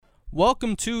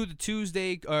Welcome to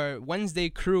the Wednesday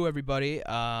crew, everybody.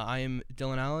 I am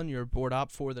Dylan Allen, your board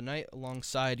op for the night,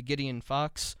 alongside Gideon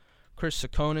Fox, Chris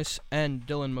Tsakonas, and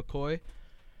Dylan McCoy.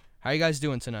 How are you guys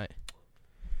doing tonight?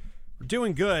 We're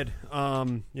doing good.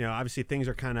 Obviously things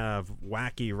are kind of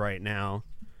wacky right now.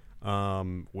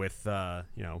 With now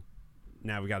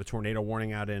we got a tornado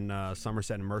warning out in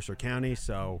Somerset and Mercer County,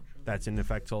 so that's in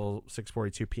effect till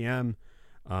 6:42 p.m.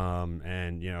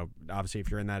 Obviously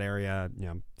if you're in that area,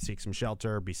 seek some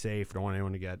shelter, be safe. We don't want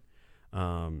anyone to get,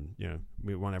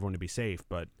 we want everyone to be safe.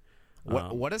 But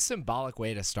what a symbolic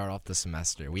way to start off the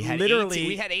semester. We had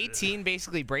 18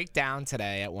 basically break down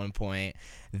today at one point.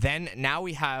 Then now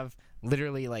we have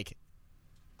literally like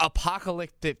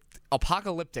apocalyptic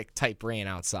type rain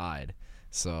outside.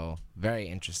 So very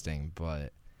interesting,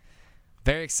 but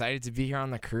very excited to be here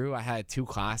on the crew. I had 2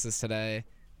 classes today.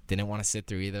 Didn't want to sit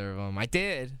through either of them. I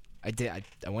did. I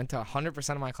went to 100%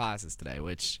 of my classes today,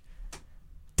 which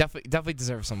definitely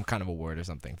deserves some kind of award or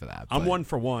something for that. I'm 1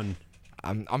 for 1.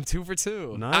 I'm 2 for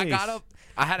 2. Nice. I got up.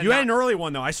 You had an early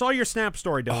one though. I saw your Snap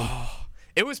story, Dylan.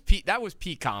 It was peak. That was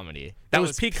peak comedy. It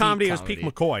was peak comedy. It was peak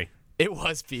McCoy. It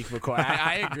was peak McCoy.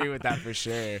 I agree with that for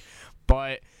sure.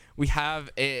 But we have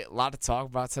a lot to talk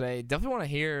about today. Definitely want to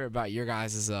hear about your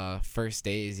guys' first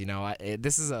days.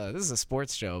 This is a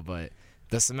sports show, but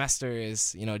the semester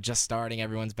is, just starting.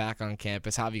 Everyone's back on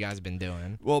campus. How have you guys been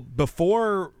doing? Well,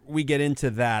 before we get into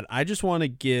that, I just want to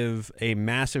give a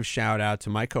massive shout out to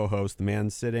my co-host, the man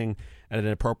sitting at an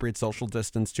appropriate social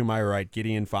distance to my right,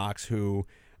 Gideon Fox, who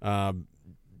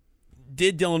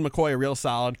did Dylan McCoy a real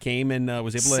solid, came and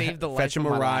was able to fetch him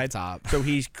a ride. So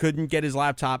he couldn't get his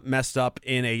laptop messed up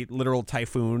in a literal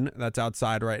typhoon that's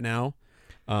outside right now.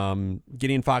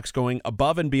 Gideon Fox going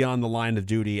above and beyond the line of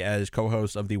duty as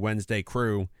co-host of the Wednesday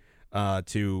crew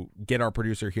to get our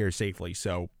producer here safely.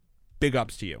 So big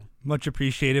ups to you. Much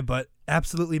appreciated, but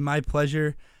absolutely my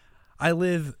pleasure. I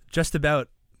live just about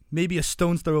maybe a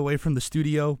stone's throw away from the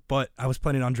studio, but I was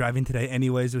planning on driving today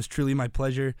anyways. It was truly my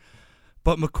pleasure.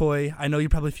 But McCoy, I know you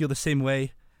probably feel the same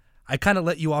way. I kind of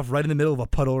let you off right in the middle of a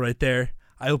puddle right there.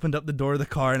 I opened up the door of the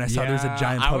car and I saw there was a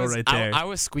giant puddle right there. I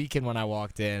was squeaking when I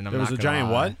walked in. There was a giant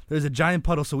what? There was a giant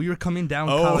puddle. So we were coming down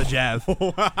College Ave.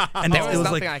 And there was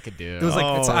nothing I could do. It was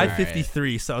like it's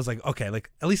I-53. So I was like, okay,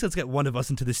 at least let's get one of us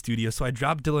into the studio. So I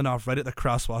dropped Dylan off right at the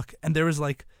crosswalk, and there was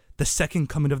like the second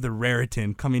coming of the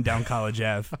Raritan coming down College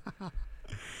Ave.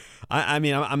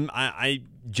 I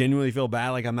genuinely feel bad.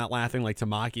 Like I'm not laughing like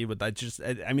Tamaki, but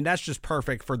that's just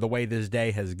perfect for the way this day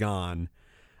has gone.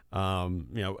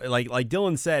 Like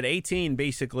Dylan said, 18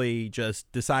 basically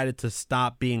just decided to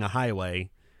stop being a highway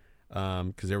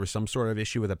because there was some sort of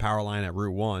issue with a power line at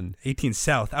Route 1. 18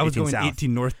 South. I was going South.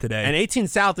 18 North today. And 18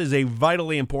 South is a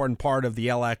vitally important part of the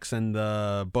LX and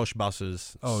the Bush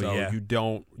buses. Oh, so yeah. You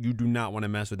do not want to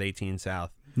mess with 18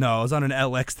 South. No, I was on an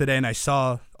LX today, and I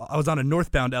was on a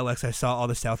northbound LX. I saw all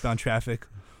the southbound traffic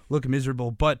look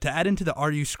miserable. But to add into the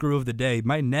RU screw of the day,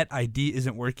 my net ID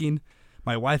isn't working.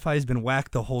 My Wi-Fi has been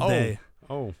whacked the whole day.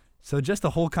 Oh. So just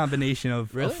a whole combination of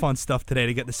fun stuff today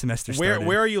to get the semester started.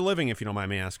 Where are you living, if you don't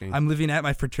mind me asking? I'm living at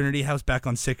my fraternity house back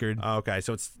on Sickard. Okay,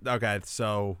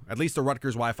 so at least the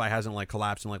Rutgers Wi-Fi hasn't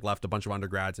collapsed and left a bunch of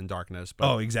undergrads in darkness.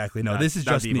 But exactly. No, this is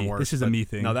just me. Worse, this is a me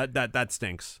thing. No, that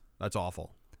stinks. That's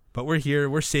awful. But we're here.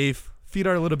 We're safe. Feet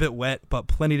are a little bit wet, but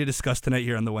plenty to discuss tonight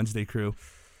here on the Wednesday crew.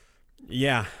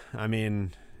 Yeah, let's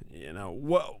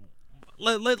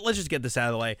just get this out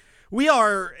of the way. We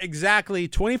are exactly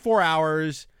 24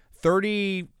 hours,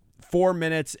 34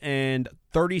 minutes, and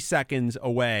 30 seconds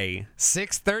away.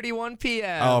 6:31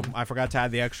 p.m. Oh, I forgot to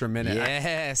add the extra minute.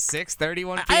 Yeah,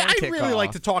 6:31 p.m. I really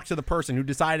like to talk to the person who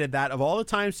decided that of all the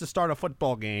times to start a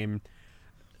football game,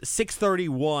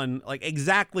 6:31,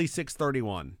 exactly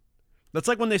 6:31. That's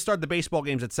like when they start the baseball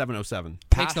games at 7:07.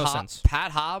 Makes no sense.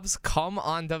 Pat Hobbs, come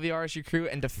on WRSU crew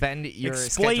and defend your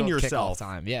Explain yourself. Kickoff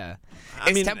time. Yeah.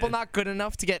 Is Temple not good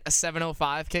enough to get a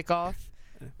 7:05 kickoff?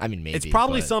 I mean, maybe. It's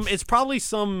probably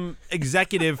some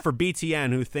executive for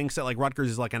BTN who thinks that Rutgers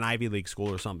is like an Ivy League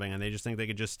school or something, and they just think they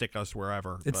could just stick us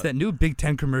wherever. It's that new Big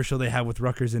Ten commercial they have with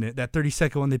Rutgers in it. That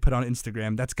 30-second one they put on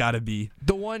Instagram. That's got to be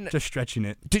the one. Just stretching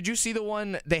it. Did you see the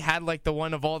one they had the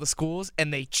one of all the schools,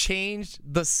 and they changed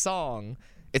the song?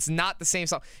 It's not the same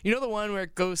song. You know the one where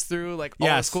it goes through all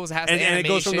the schools has the and it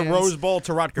goes from the Rose Bowl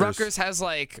to Rutgers. Rutgers has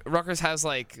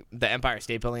the Empire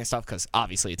State Building and stuff because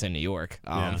obviously it's in New York.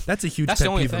 That's a huge pet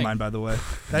peeve of mine, by the way.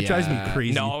 That drives me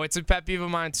crazy. No, it's a pet peeve of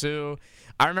mine too.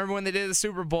 I remember when they did the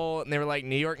Super Bowl and they were like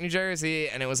New York, New Jersey,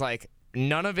 and it was like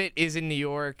none of it is in New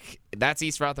York. That's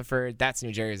East Rutherford. That's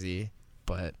New Jersey.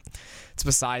 But it's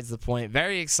besides the point.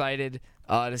 Very excited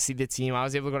to see the team. I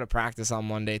was able to go to practice on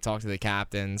Monday, talk to the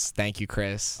captains. Thank you,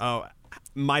 Chris. Oh,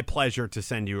 my pleasure to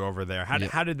send you over there.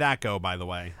 How did that go, by the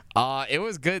way? It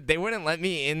was good. They wouldn't let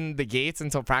me in the gates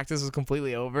until practice was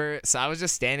completely over, so I was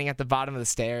just standing at the bottom of the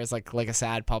stairs like a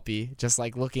sad puppy, just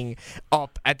like looking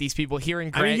up at these people,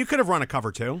 hearing Greg. I mean, you could have run a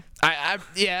cover too.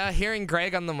 Hearing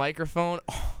Greg on the microphone.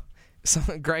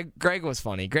 Greg was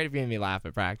funny. Greg made me laugh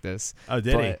at practice. Oh,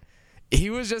 did he? He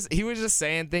was just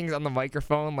saying things on the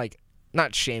microphone, like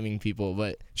not shaming people,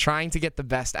 but trying to get the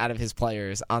best out of his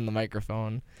players on the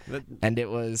microphone. And it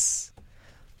was,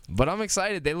 but I'm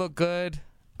excited. They look good.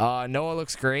 Noah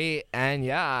looks great, and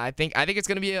yeah, I think it's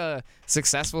gonna be a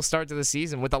successful start to the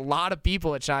season with a lot of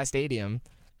people at Shai Stadium.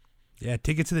 Yeah,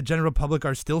 tickets to the general public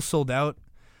are still sold out.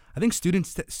 I think student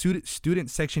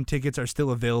section tickets are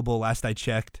still available. Last I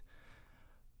checked,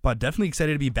 but definitely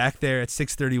excited to be back there at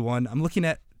 6:31. I'm looking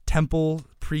at Temple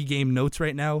pregame notes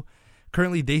right now.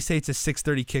 Currently, they say it's a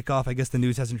 6:30 kickoff. I guess the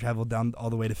news hasn't traveled down all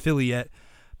the way to Philly yet.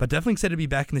 But definitely excited to be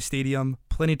back in the stadium.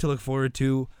 Plenty to look forward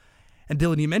to. And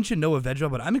Dylan, you mentioned Noah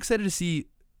Vedra, but I'm excited to see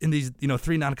in these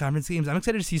 3 non-conference games, I'm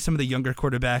excited to see some of the younger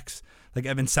quarterbacks like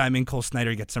Evan Simon, Cole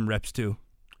Snyder get some reps too.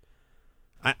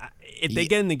 If they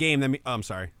get in the game, I'm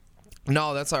sorry.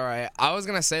 No, that's all right. I was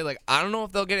going to say, I don't know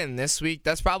if they'll get in this week.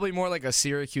 That's probably more like a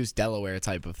Syracuse-Delaware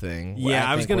type of thing. Yeah,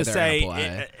 I was going to say,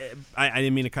 I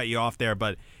didn't mean to cut you off there,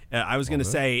 but I was going to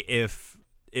say if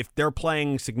they're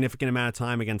playing significant amount of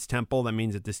time against Temple, that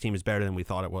means that this team is better than we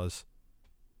thought it was.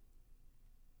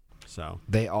 So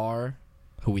they are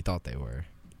who we thought they were.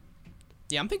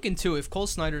 Yeah, I'm thinking too, if Cole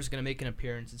Snyder is going to make an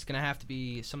appearance, it's going to have to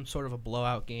be some sort of a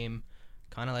blowout game.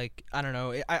 Kind of like, I don't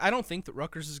know. I don't think that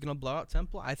Rutgers is going to blow out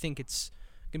Temple. I think it's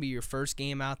going to be your first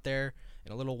game out there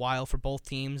in a little while for both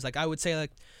teams. I would say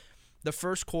the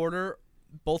first quarter,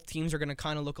 both teams are going to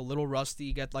kind of look a little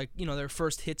rusty, get their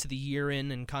first hits of the year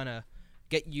in and kind of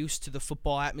get used to the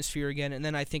football atmosphere again. And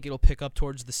then I think it'll pick up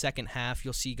towards the second half.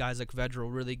 You'll see guys like Vedra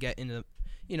really get into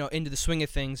the swing of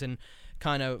things and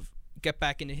kind of get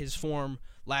back into his form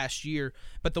last year.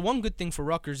 But the one good thing for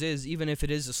Rutgers is, even if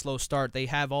it is a slow start, they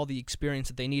have all the experience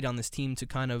that they need on this team to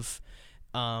kind of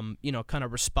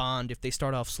respond if they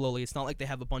start off slowly. It's not like they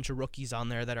have a bunch of rookies on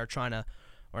there that are trying to,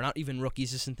 or not even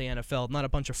rookies, this isn't the NFL, not a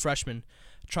bunch of freshmen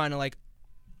trying to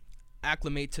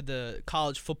acclimate to the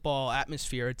college football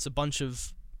atmosphere. It's a bunch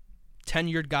of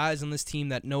tenured guys on this team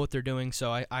that know what they're doing.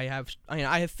 So I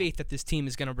have faith that this team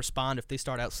is going to respond if they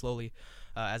start out slowly,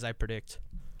 as I predict.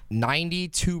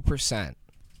 92%.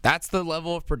 That's the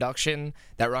level of production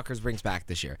that Rutgers brings back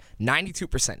this year.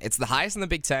 92%. It's the highest in the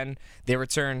Big Ten. They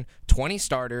return 20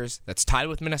 starters. That's tied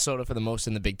with Minnesota for the most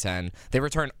in the Big Ten. They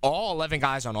return all 11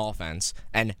 guys on offense,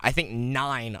 and I think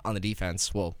 9 on the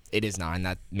defense. Well, it is 9.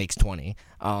 That makes 20.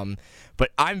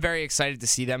 But I'm very excited to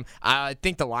see them. I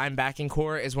think the linebacking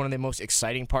core is one of the most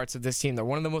exciting parts of this team. They're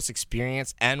one of the most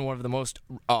experienced and one of the most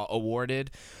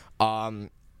awarded.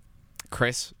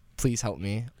 Chris, please help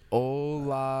me.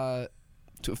 Olakunle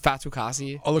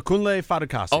Fatukasi.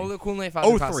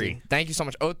 03. Thank you so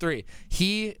much. 03.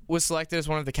 He was selected as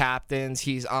one of the captains.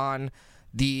 He's on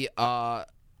the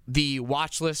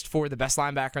watch list for the best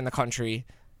linebacker in the country.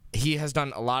 He has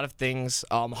done a lot of things.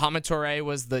 Hamid Touré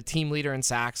was the team leader in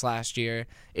sacks last year.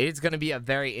 It's going to be a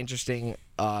very interesting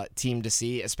team to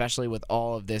see, especially with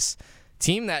all of this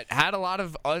team that had a lot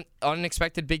of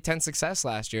unexpected Big Ten success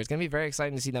last year. It's going to be very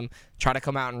exciting to see them try to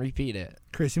come out and repeat it.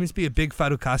 Chris, you must be a big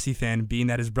Fatukasi fan, being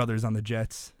that his brother's on the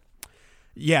Jets.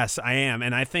 Yes, I am,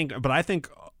 and I think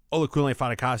Olakunle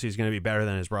Fatukasi is going to be better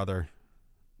than his brother.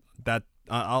 That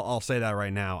I'll say that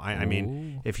right now. I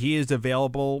mean, if he is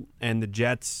available and the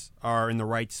Jets are in the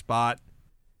right spot,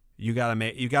 you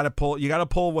gotta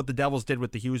pull what the Devils did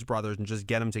with the Hughes brothers and just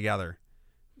get them together.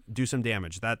 Do some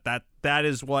damage. That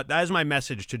is my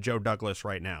message to Joe Douglas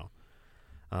right now.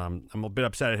 I'm a bit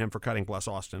upset at him for cutting Bless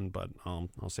Austin, but I'll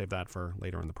save that for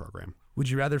later in the program. Would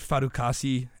you rather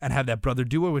Fatukasi and have that brother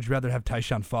duo, or would you rather have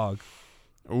Tyshawn Fogg?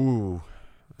 No,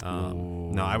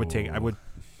 I would.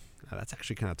 That's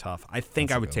actually kind of tough. I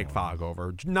think I would take Fogg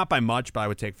over, not by much, but I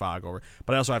would take Fogg over.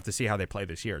 But I also have to see how they play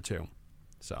this year too.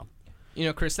 So,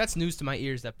 Chris, that's news to my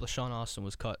ears that Bleshawn Austin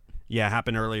was cut. Yeah, it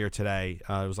happened earlier today.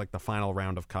 It was like the final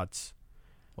round of cuts.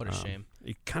 What a shame.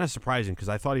 Kind of surprising because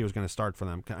I thought he was going to start for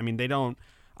them. I mean, they don't.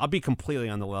 I'll be completely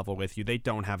on the level with you. They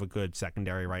don't have a good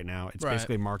secondary right now. It's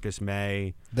basically Marcus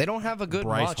May. They don't have a good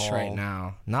Bryce much Hall. right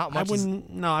now. Not much.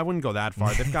 I wouldn't go that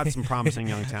far. They've got some promising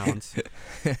young talents.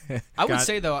 I would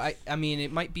say though, I mean,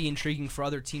 it might be intriguing for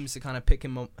other teams to kind of pick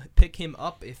him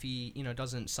up if he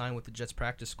doesn't sign with the Jets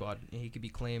practice squad. He could be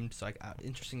claimed. So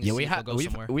interesting to see if he'll go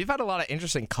somewhere. We've had a lot of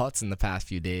interesting cuts in the past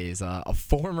few days. A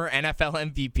former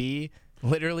NFL MVP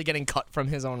literally getting cut from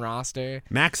his own roster.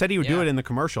 Max said he would do it in the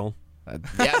commercial.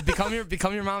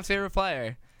 Become your mom's favorite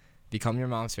player. Become your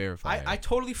mom's favorite player. I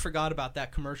totally forgot about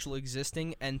that commercial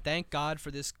existing, and thank God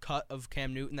for this cut of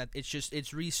Cam Newton that it's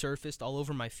resurfaced all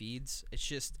over my feeds. It's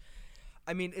just,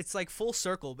 I mean, it's like full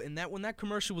circle. And that when that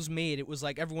commercial was made, it was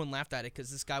like everyone laughed at it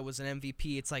because this guy was an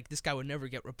MVP. It's like this guy would never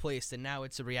get replaced, and now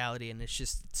it's a reality. And it's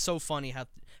just so funny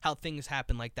how things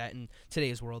happen like that in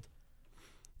today's world.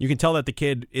 You can tell that the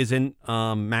kid isn't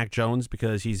Mac Jones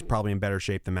because he's probably in better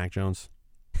shape than Mac Jones.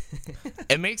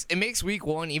 It makes week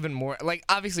one even more, like,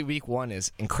 obviously week one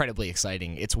is incredibly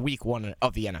exciting. It's week one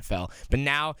of the NFL. But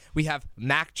now we have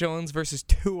Mac Jones versus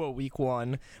Tua week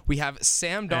one. We have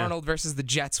Sam Darnold versus the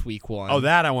Jets week one. Oh,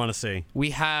 that I want to see.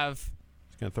 We have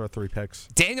He's going to throw 3 picks.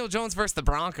 Daniel Jones versus the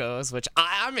Broncos, which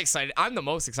I'm excited. I'm the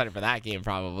most excited for that game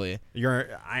probably.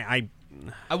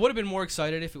 I would have been more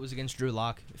excited if it was against Drew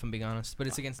Lock, if I'm being honest, but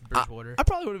it's against Bridgewater. I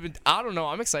probably would have been. I don't know.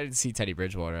 I'm excited to see Teddy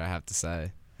Bridgewater, I have to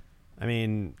say. I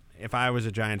mean, if I was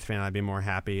a Giants fan, I'd be more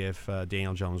happy if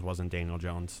Daniel Jones wasn't Daniel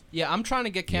Jones. Yeah, I'm trying to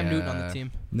get Cam Newton on the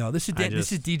team. No, this is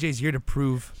DJ's year to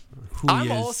prove who he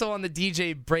is. I'm also on the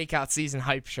DJ breakout season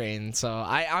hype train, so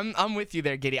I'm with you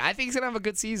there, Giddy. I think he's gonna have a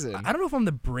good season. I don't know if I'm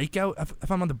the breakout.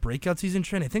 If I'm on the breakout season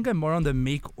train, I think I'm more on the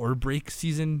make or break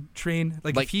season train.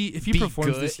 Like if he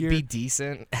performs good, this year, be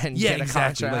decent, and get a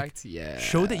contract.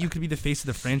 Show that you could be the face of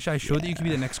the franchise. Show that you could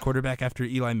be the next quarterback after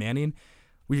Eli Manning.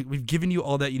 We've given you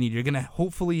all that you need. You're going to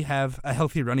hopefully have a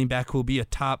healthy running back who will be a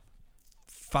top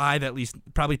 5, at least,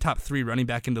 probably top 3 running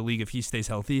back in the league if he stays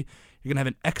healthy. You're going to have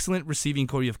an excellent receiving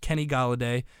core. You have Kenny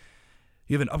Galladay.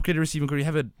 You have an upgraded receiving core. You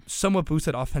have a somewhat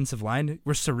boosted offensive line.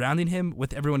 We're surrounding him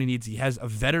with everyone he needs. He has a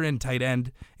veteran tight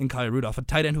end in Kyle Rudolph, a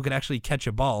tight end who could actually catch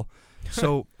a ball.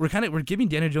 So we're giving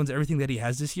Daniel Jones everything that he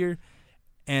has this year.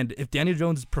 And if Daniel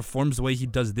Jones performs the way he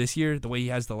does this year, the way he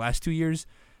has the last 2 years,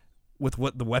 with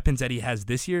what the weapons that he has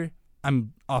this year,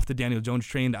 I'm off the Daniel Jones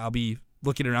train. I'll be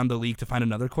looking around the league to find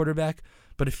another quarterback.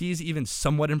 But if he's even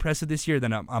somewhat impressive this year,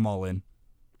 then I'm all in.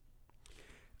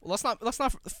 Well, let's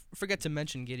not forget to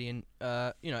mention Gideon.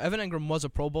 Evan Engram was a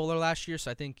Pro Bowler last year, so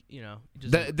I think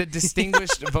the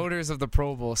distinguished voters of the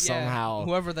Pro Bowl somehow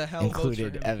whoever the hell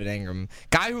included Evan Engram,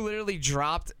 guy who literally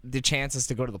dropped the chances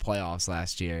to go to the playoffs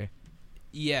last year.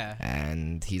 Yeah,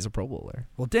 and he's a Pro Bowler.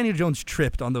 Well, Daniel Jones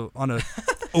tripped on a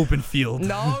open field.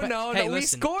 No. Hey, we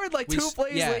scored like 2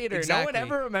 plays later. Exactly. No one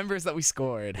ever remembers that we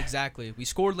scored. Exactly. We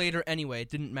scored later anyway. It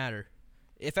didn't matter.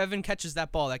 If Evan catches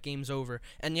that ball, that game's over.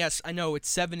 And yes, I know it's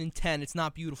 7-10. It's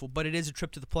not beautiful, but it is a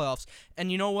trip to the playoffs.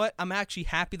 And you know what? I'm actually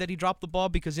happy that he dropped the ball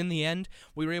because in the end,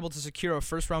 we were able to secure a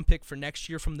first-round pick for next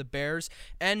year from the Bears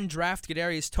and draft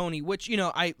Kadarius Toney, which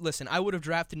I would have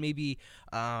drafted maybe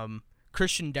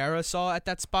Christian Darrisaw at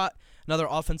that spot, another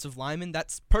offensive lineman.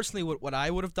 That's personally what I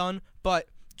would have done, but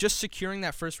just securing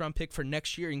that first-round pick for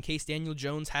next year in case Daniel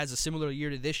Jones has a similar year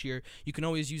to this year, you can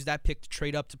always use that pick to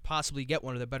trade up to possibly get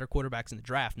one of the better quarterbacks in the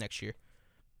draft next year.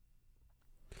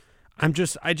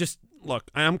 Look,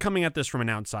 I'm coming at this from an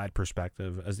outside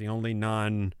perspective as the only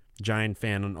non-Giant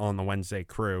fan on the Wednesday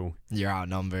crew. You're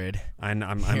outnumbered. I'm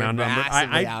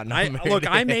outnumbered. Look,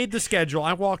 I made the schedule.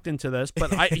 I walked into this,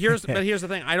 but here's the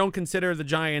thing. I don't consider the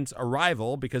Giants a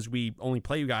rival because we only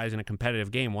play you guys in a competitive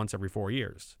game once every 4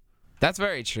 years. That's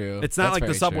very true. It's not like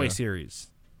the Subway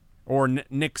Series or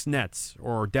Knicks Nets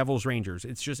or Devils Rangers.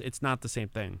 It's not the same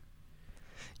thing.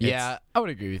 Yeah, I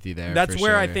would agree with you there. That's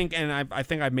where I think, and I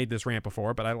think I've made this rant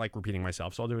before, but I like repeating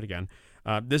myself, so I'll do it again.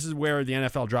 This is where the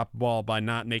NFL dropped the ball by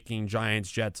not making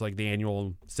Giants-Jets like the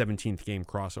annual 17th game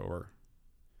crossover.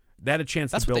 They had a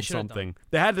chance to build something.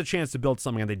 They had the chance to build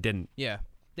something, and they didn't. Yeah.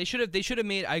 They should have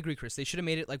made, I agree, Chris, they should have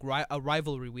made it like a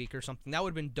rivalry week or something. That would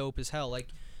have been dope as hell. Like,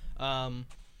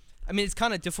 it's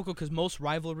kind of difficult because most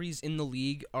rivalries in the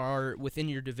league are within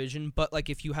your division. But, like,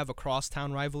 if you have a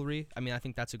crosstown rivalry, I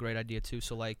think that's a great idea, too.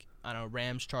 So, like, I don't know,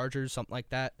 Rams, Chargers, something like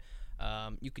that.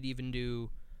 You could even do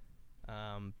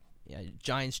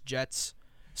Giants, Jets.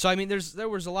 So, there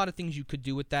was a lot of things you could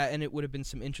do with that, and it would have been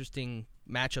some interesting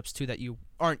matchups, too, that you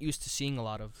aren't used to seeing a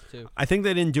lot of, too. I think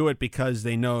they didn't do it because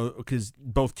because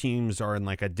both teams are in,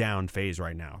 like, a down phase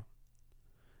right now.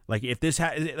 Like if they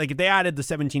added the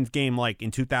 17th game like in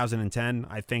 2010,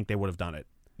 I think they would have done it.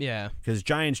 Yeah. Because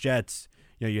Giants Jets,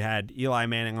 you had Eli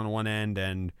Manning on one end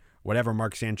and whatever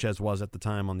Mark Sanchez was at the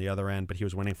time on the other end, but he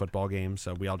was winning football games,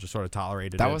 so we all just sort of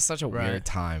tolerated it. That was such a weird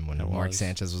time when Mark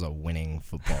Sanchez was a winning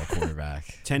football quarterback.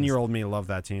 10-year-old me loved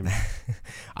that team.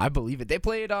 I believe it. They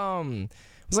played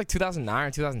was like 2009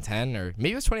 or 2010, or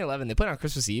maybe it was 2011. They played on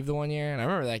Christmas Eve the one year, and I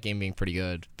remember that game being pretty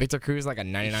good. Victor Cruz like a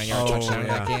 99-yard touchdown in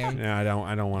that game. Yeah, I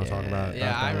don't want to talk about it.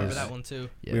 Yeah, I remember that one too.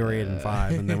 We were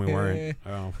 8-5, and then we weren't.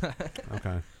 Oh,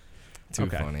 okay. Too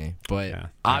funny, but yeah.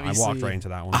 obviously I walked right into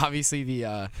that one. Obviously,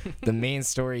 the main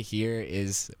story here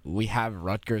is we have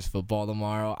Rutgers football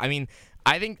tomorrow. I mean,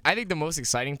 I think the most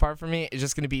exciting part for me is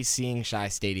just going to be seeing Shai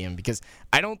Stadium, because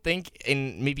I don't think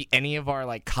in maybe any of our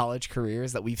like college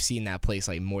careers that we've seen that place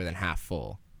like more than half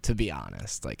full. To be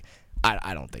honest, like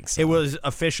I don't think so. It was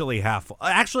officially half full.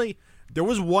 Actually, there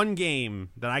was one game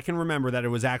that I can remember that it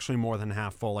was actually more than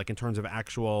half full, like in terms of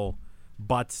actual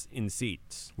butts in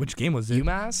seats. Which game was it?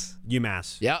 UMass.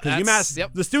 Yeah, because UMass.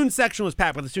 Yep. The student section was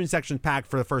packed, but the student section is packed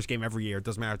for the first game every year. It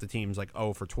doesn't matter if the team's like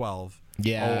 0 for 12.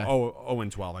 Yeah.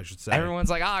 0-12, I should say.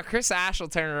 Everyone's like, Chris Ash will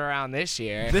turn it around this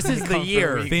year. This is the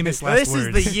year. Famous last This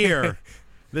words. is the year.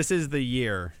 This is the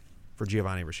year for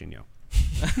Giovanni Ricchino.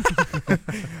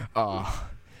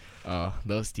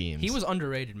 Those teams. He was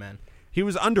underrated, man. He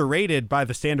was underrated by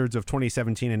the standards of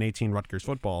 2017 and 18 Rutgers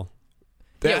football.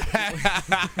 Yeah.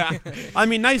 I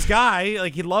mean, nice guy.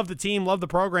 Like, he loved the team, loved the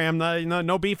program.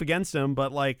 No beef against him.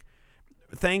 But, like,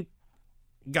 thank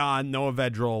God Noah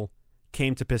Vedral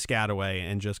came to Piscataway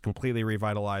and just completely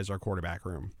revitalized our quarterback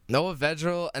room. Noah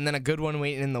Vedral, and then a good one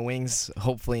waiting in the wings,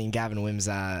 hopefully, in Gavin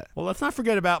Wimsatt. Well, let's not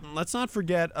forget about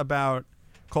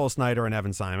Cole Snyder and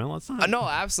Evan Simon. Let's not. No,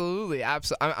 absolutely.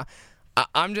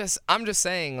 I'm just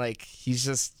saying, like, he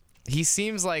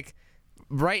seems like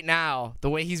right now, the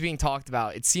way he's being talked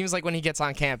about, it seems like when he gets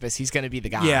on campus, he's going to be the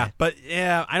guy. Yeah, but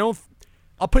I'll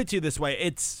put it to you this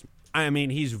way.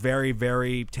 He's very,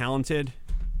 very talented.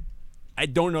 I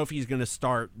don't know if he's going to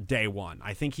start day one.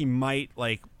 I think he might,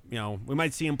 we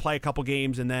might see him play a couple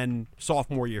games, and then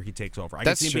sophomore year he takes over. I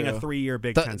can see him being a 3-year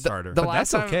Big Ten starter. But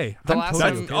that's okay.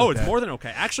 It's more than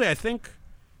okay. Actually, I think,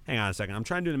 hang on a second. I'm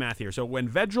trying to do the math here. So when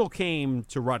Vedral came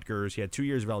to Rutgers, he had 2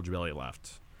 years of eligibility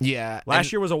left. Yeah.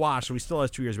 Last year was a wash, so he still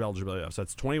has 2 years of eligibility left. So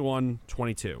that's 21,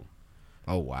 22.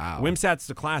 Oh, wow. Wimsat's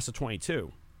the class of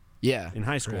 22. Yeah. In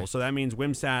high school. Correct. So that means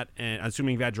Wimsatt, and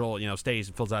assuming Vedral, stays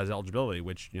and fills out his eligibility,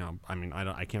 which,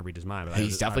 I can't read his mind. But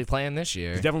he's definitely playing this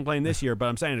year. He's definitely playing this year, but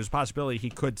I'm saying there's a possibility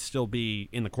he could still be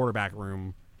in the quarterback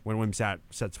room when Wimsatt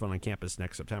sets foot on campus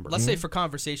next September. Let's say for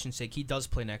conversation's sake, he does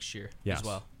play next year as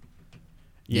well.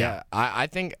 Yeah, I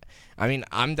think,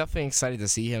 I'm definitely excited to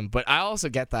see him, but I also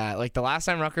get that. Like, the last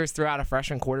time Rutgers threw out a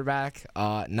freshman quarterback,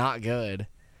 not good.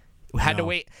 Had to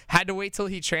wait till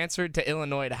he transferred to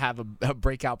Illinois to have a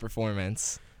breakout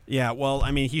performance. Yeah, well,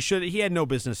 he had no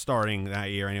business starting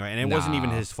that year anyway, and it wasn't even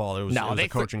his fault. It was the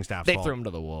coaching staff's fault. They threw him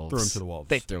to the Wolves.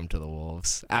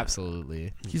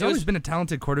 Absolutely. He's always been a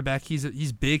talented quarterback.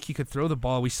 He's big. He could throw the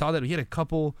ball. We saw that he had a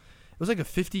couple. It was like a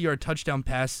 50-yard touchdown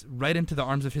pass right into the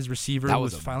arms of his receiver who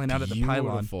was filing out at the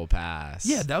pylon. Beautiful pass.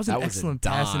 Yeah, that was an excellent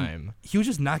pass. And he was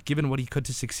just not given what he could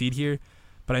to succeed here.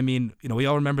 But we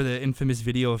all remember the infamous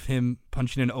video of him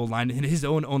punching his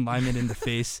own lineman in the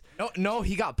face. No,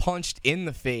 he got punched in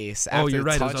the face. Oh, you're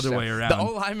right. It was the other way around. The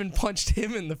O-lineman punched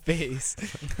him in the face.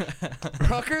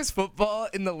 Rutgers football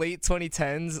in the late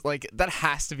 2010s, like, that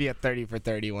has to be a 30 for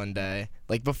 30 one day.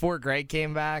 Like, before Greg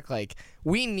came back, like,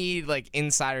 we need, like,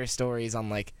 insider stories on,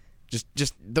 like,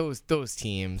 just those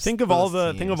teams. Think of all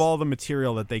the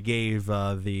material that they gave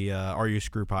the Are You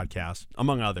Screw podcast,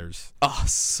 among others. Oh,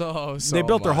 so they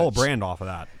built their whole brand off of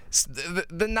that.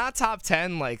 The not top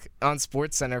 10, like, on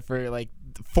SportsCenter for, like,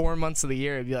 4 months of the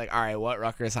year, it'd be like, all right, what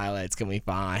Rutgers highlights can we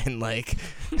find? Like,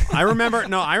 I remember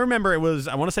it was,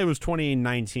 I want to say it was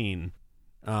 2019.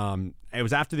 It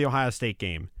was after the Ohio State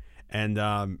game,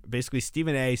 and basically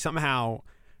Stephen A. somehow.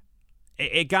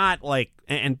 It got like,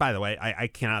 and by the way, I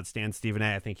cannot stand Stephen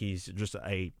A. I think he's just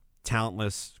a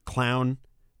talentless clown.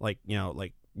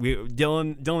 Dylan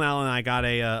Allen and I got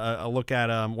a look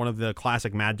at one of the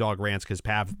classic Mad Dog rants because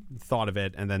Pav thought of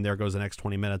it, and then there goes the next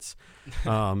 20 minutes.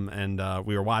 And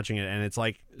we were watching it, and it's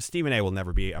like Stephen A. will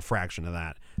never be a fraction of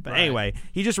that. But anyway,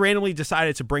 he just randomly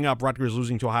decided to bring up Rutgers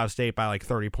losing to Ohio State by like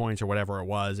 30 points or whatever it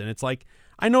was, and it's like,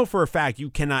 I know for a fact you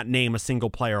cannot name a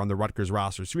single player on the Rutgers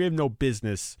roster, so we have no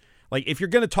business. Like, if you're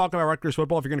going to talk about Rutgers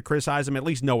football, if you're going to criticize them, at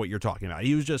least know what you're talking about.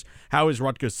 He was just, how is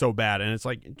Rutgers so bad? And it's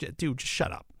like, dude, just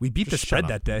shut up. We beat the spread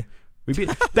that day. We beat.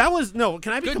 That was no.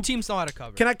 Can I be? Good teams know how to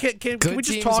cover. Can we just talk? Good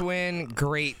teams win.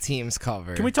 Great teams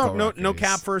cover. Can we talk no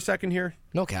cap for a second here?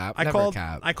 No cap. I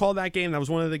called that game. That was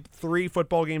one of the 3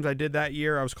 football games I did that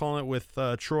year. I was calling it with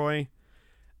Troy,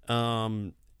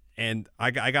 and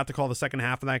I got to call the second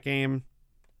half of that game.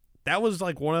 That was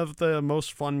like one of the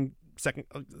most fun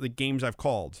the games I've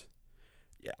called.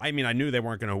 I mean, I knew they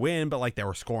weren't going to win, but like they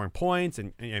were scoring points,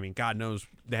 and I mean, God knows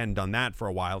they hadn't done that for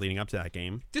a while leading up to that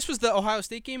game. This was the Ohio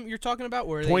State game you're talking about,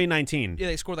 where 2019.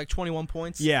 They scored like 21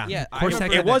 points. Yeah.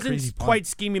 It wasn't quite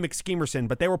Schemey McSchemerson,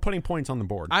 but they were putting points on the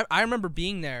board. I remember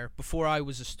being there before I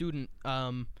was a student,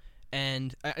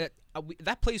 and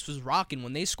that place was rocking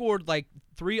when they scored like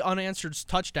 3 unanswered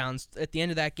touchdowns at the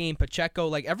end of that game. Pacheco,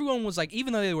 like everyone was like,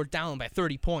 even though they were down by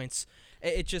 30 points.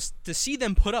 It just, to see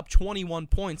them put up 21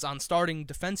 points on starting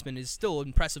defensemen is still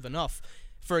impressive enough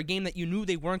for a game that you knew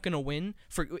they weren't going to win.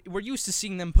 We're used to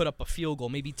seeing them put up a field goal,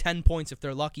 maybe 10 points if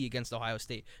they're lucky against Ohio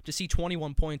State. To see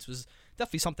 21 points was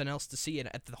definitely something else to see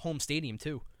at the home stadium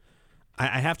too.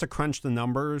 I have to crunch the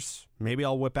numbers. Maybe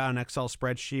I'll whip out an Excel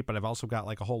spreadsheet, but I've also got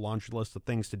like a whole laundry list of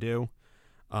things to do.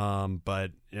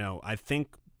 But, I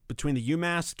think between the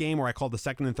UMass game where I called the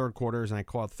second and third quarters and I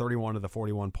called 31 of the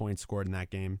 41 points scored in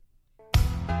that game.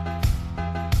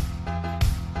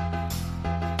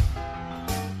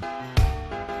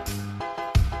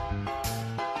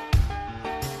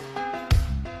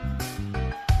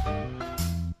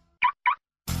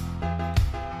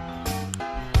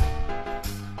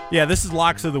 Yeah, this is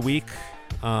Locks of the Week.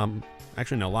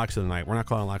 Actually, no, Locks of the Night. We're not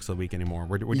calling it Locks of the Week anymore.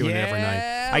 We're doing it every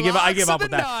night. I give up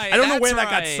with that. I don't know where that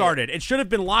got started. It should have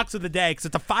been Locks of the Day because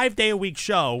it's a 5-day-a-week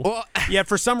show. Well, yet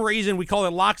for some reason we call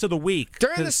it Locks of the Week.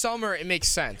 During the summer, it makes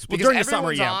sense. Well, because during the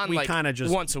summer, on, we kind of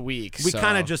just once a week. We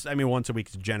kind of just, once a week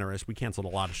is generous. We canceled a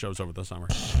lot of shows over the summer,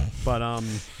 but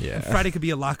yeah. Friday could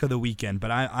be a lock of the weekend,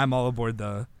 but I'm all aboard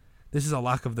this is a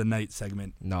lock of the night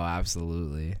segment. No,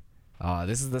 absolutely.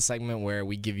 This is the segment where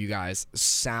we give you guys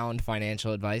sound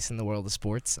financial advice in the world of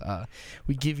sports.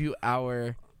 We give you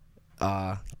our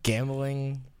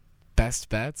gambling best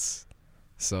bets.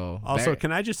 So also,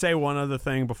 can I just say one other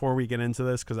thing before we get into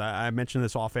this? Because I mentioned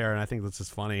this off air, and I think this is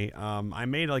funny. I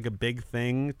made like a big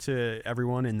thing to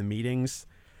everyone in the meetings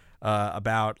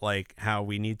about like how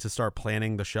we need to start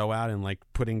planning the show out and like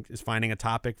finding a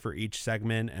topic for each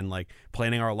segment and like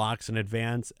planning our locks in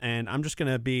advance. And I'm just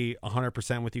gonna be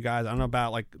 100% with you guys. I don't know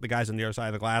about like the guys on the other side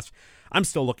of the glass. I'm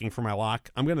still looking for my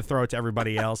lock. I'm gonna throw it to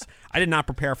everybody else. I did not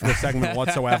prepare for this segment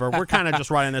whatsoever. We're kind of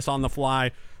just running this on the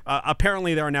fly.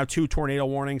 Apparently, there are now 2 tornado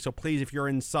warnings. So please, if you're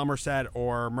in Somerset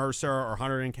or Mercer or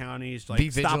Hunterdon counties, like be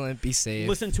vigilant, be safe.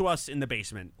 Listen to us in the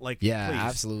basement, like please.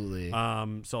 Absolutely.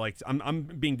 So like I'm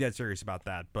being dead serious about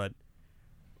that, but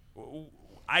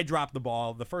I dropped the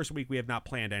ball. The first week we have not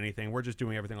planned anything. We're just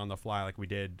doing everything on the fly like we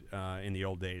did in the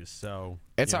old days. So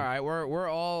it's all right. We're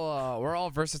all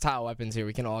versatile weapons here.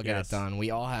 We can all get it done. We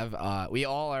all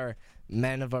are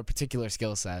men of a particular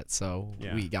skill set. So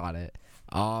we got it.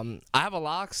 I have a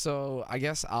lock, so I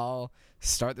guess I'll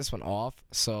start this one off.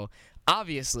 So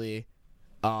obviously,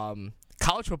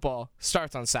 college football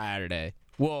starts on Saturday.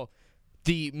 Well,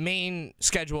 the main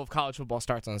schedule of college football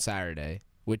starts on Saturday,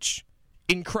 which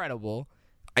incredible.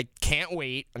 I can't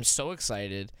wait. I'm so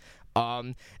excited.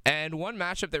 And one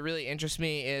matchup that really interests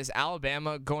me is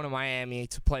Alabama going to Miami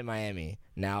to play Miami.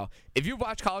 Now, if you've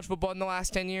watched college football in the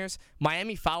last 10 years,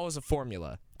 Miami follows a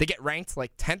formula. They get ranked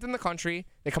like 10th in the country.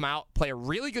 They come out, play a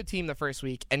really good team the first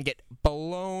week, and get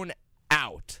blown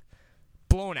out.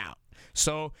 Blown out.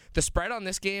 So the spread on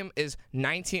this game is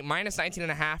minus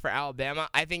 19.5 for Alabama.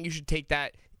 I think you should take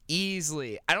that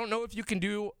easily. I don't know if you can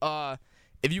do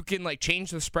if you can like change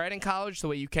the spread in college the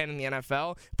way you can in the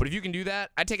NFL, but if you can do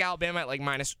that, I'd take Alabama at like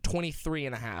minus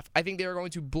 23.5. I think they are going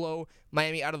to blow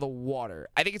Miami out of the water.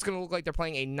 I think it's going to look like they're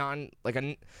playing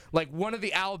like one of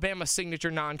the Alabama signature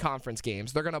non-conference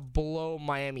games. They're going to blow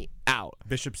Miami out.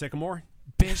 Bishop Sycamore.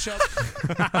 Bishop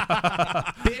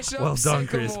well done, Sycamore,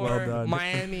 Chris. Well done.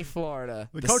 Miami, Florida.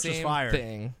 The coach was same fired.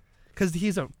 Thing. Because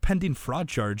he's a pending fraud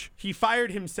charge. He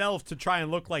fired himself to try and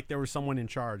look like there was someone in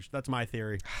charge. That's my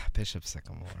theory. Bishop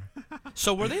Sycamore.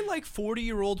 So were they like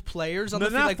 40-year-old players on the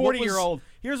field? Not like 40-year-old.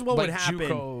 Here's what like would happen.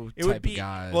 JUCO it would type be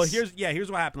guys. Well, here's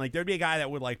what happened. Like there'd be a guy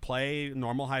that would like play a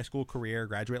normal high school career,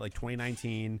 graduate like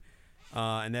 2019,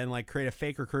 and then like create a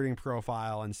fake recruiting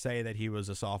profile and say that he was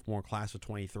a sophomore class of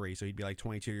 23. So he'd be like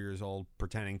 22 years old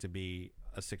pretending to be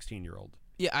a 16-year-old.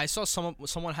 Yeah, I saw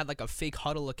someone had like a fake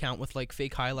Huddle account with like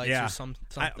fake highlights or something.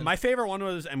 My favorite one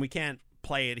was, and we can't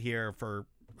play it here for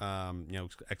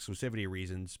exclusivity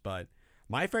reasons, but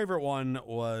my favorite one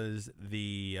was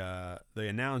the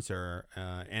announcer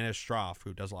Anna Stroff,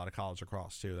 who does a lot of college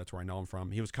lacrosse too. That's where I know him from.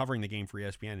 He was covering the game for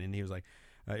ESPN, and he was like,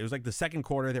 it was like the second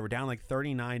quarter. They were down like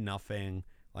 39-0.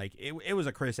 Like it was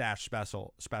a Chris Ash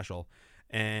special.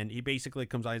 And he basically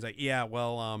comes out, he's like, yeah,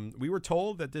 well, we were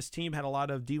told that this team had a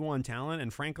lot of D1 talent,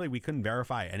 and frankly, we couldn't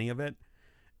verify any of it.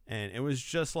 And it was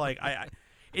just like,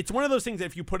 it's one of those things that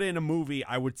if you put it in a movie,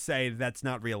 I would say that's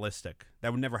not realistic.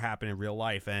 That would never happen in real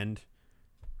life, and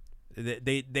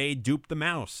they duped the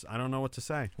mouse. I don't know what to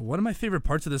say. One of my favorite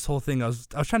parts of this whole thing, I was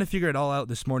trying to figure it all out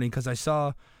this morning because I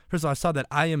saw that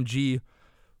IMG,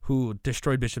 who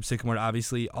destroyed Bishop Sycamore,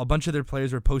 obviously, a bunch of their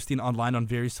players were posting online on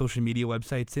various social media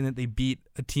websites saying that they beat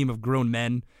a team of grown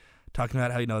men, talking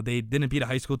about how they didn't beat a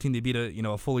high school team, they beat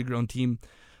a fully grown team.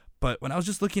 But when I was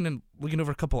just looking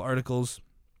over a couple articles,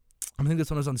 I think this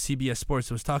one was on CBS Sports.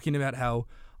 It was talking about how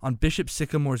on Bishop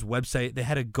Sycamore's website they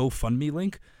had a GoFundMe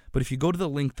link. But if you go to the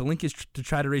link is to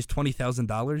try to raise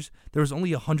 $20,000. There was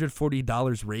only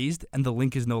 $140 raised, and the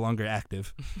link is no longer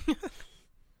active.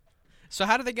 So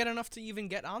how do they get enough to even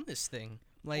get on this thing?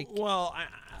 Well,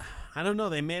 I don't know.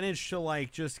 They managed to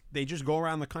just go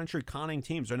around the country conning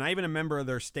teams. They're not even a member of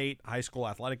their state high school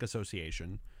athletic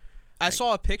association. I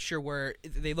saw a picture where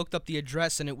they looked up the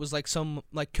address, and it was some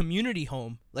community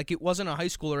home. It wasn't a high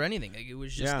school or anything. It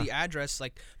was just the address.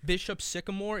 Bishop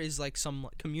Sycamore is some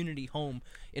community home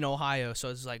in Ohio. So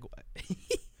it's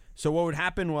So what would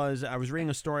happen was I was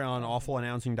reading a story on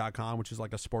awfulannouncing.com, which is a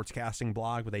sportscasting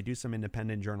blog, but they do some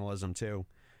independent journalism too.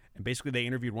 And basically they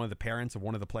interviewed one of the parents of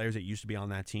one of the players that used to be on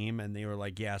that team, and they were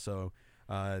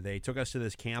they took us to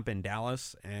this camp in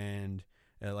Dallas, and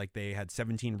they had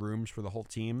 17 rooms for the whole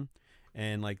team.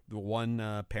 And the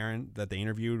one parent that they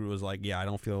interviewed was I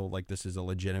don't feel like this is a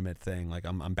legitimate thing.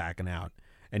 I'm backing out.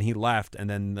 And he left. And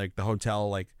then the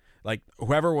hotel,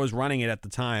 whoever was running it at the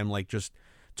time, just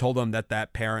told them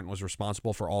that parent was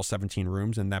responsible for all 17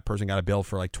 rooms. And that person got a bill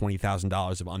for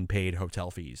 $20,000 of unpaid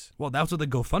hotel fees. Well, that's what the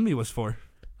GoFundMe was for.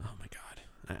 Oh my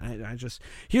God. I just,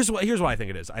 here's what I think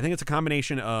it is. I think it's a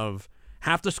combination of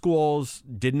half the schools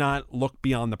did not look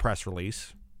beyond the press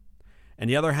release, and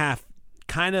the other half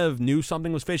kind of knew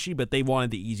something was fishy, but they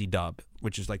wanted the easy dub,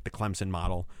 which is the Clemson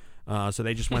model. So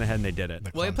they just went ahead and they did it.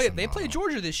 Well, they play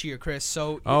Georgia this year, Chris.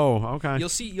 So okay. You'll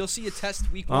see a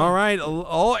test week 1. All right.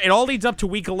 It all leads up to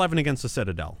week 11 against the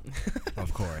Citadel.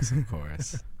 Of course.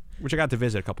 Which I got to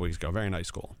visit a couple weeks ago. Very nice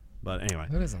school. But anyway.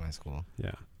 It is a nice school.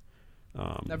 Yeah.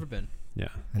 Never been. Yeah.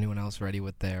 Anyone else ready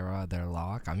with their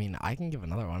lock? I mean, I can give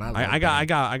another one. I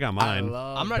got mine.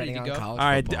 I'm ready to go. All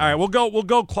right. We'll go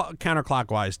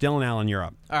counterclockwise. Dylan Allen, you're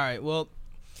up. All right. Well,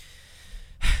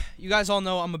 you guys all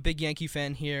know I'm a big Yankee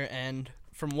fan here, and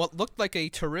from what looked like a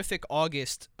terrific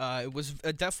August, it was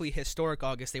a definitely historic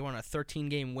August. They were on a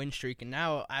 13-game win streak, and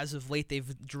now, as of late,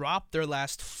 they've dropped their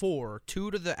last 4,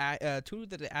 2 to the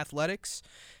Athletics,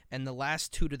 and the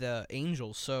last 2 to the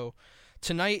Angels. So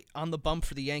tonight on the bump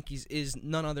for the Yankees is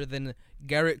none other than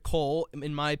Garrett Cole,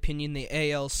 in my opinion, the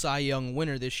AL Cy Young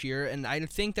winner this year. And I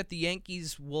think that the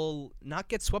Yankees will not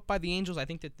get swept by the Angels. I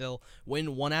think that they'll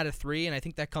win 1 out of 3, and I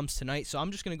think that comes tonight. So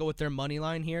I'm just going to go with their money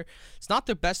line here. It's not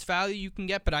the best value you can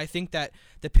get, but I think that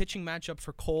the pitching matchup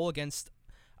for Cole against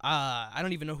I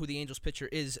don't even know who the Angels pitcher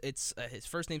is. It's his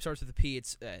first name starts with a P.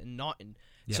 It's Naughton.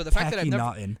 Yeah, so the fact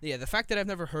that I've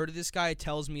never heard of this guy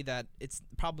tells me that it's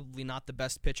probably not the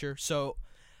best pitcher. So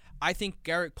I think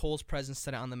Garrett Cole's presence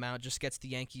tonight on the mound just gets the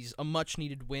Yankees a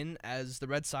much-needed win, as the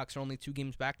Red Sox are only 2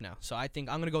 games back now. So I think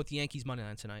I'm going to go with the Yankees money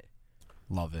line tonight.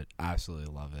 Love it.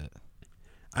 Absolutely love it.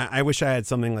 I wish I had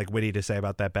something witty to say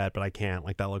about that bet, but I can't.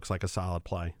 That looks like a solid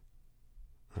play.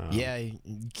 Yeah,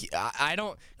 I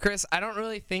don't, Chris. I don't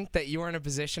really think that you are in a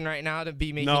position right now to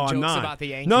be making jokes about the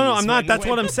Yankees. No, I'm not. That's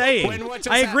what I'm saying.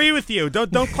 I agree with you.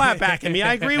 Don't clap back at me.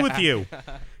 I agree with you.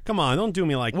 Come on, don't do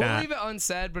me like that. We'll leave it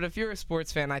unsaid, but if you're a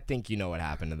sports fan, I think you know what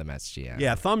happened to the Mets GM.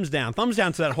 Yeah, thumbs down. Thumbs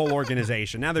down to that whole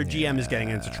organization. Now their GM is getting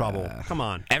into trouble. Come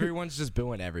on. Everyone's just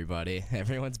booing everybody.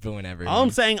 Everyone's booing everyone. All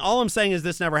I'm saying is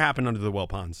this never happened under the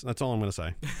Wilpons. That's all I'm going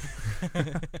to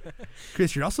say.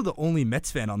 Chris, you're also the only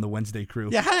Mets fan on the Wednesday crew.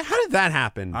 Yeah, how did that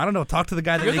happen? I don't know. Talk to the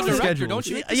guy that makes the schedule. Don't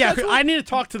you? Yeah, I need to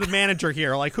talk to the manager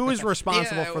here. Who is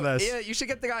responsible for this? Yeah, you should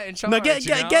get the guy in charge. No,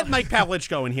 get Mike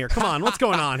Pavlichko in here. Come on, what's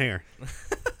going on here?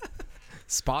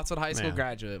 Spotswood High School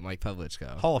graduate Mike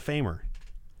Pavlichko. Hall of Famer.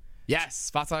 Yes,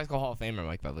 Spotswood High School Hall of Famer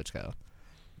Mike Pavlichko.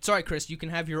 It's all right, Chris. You can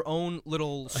have your own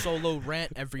little solo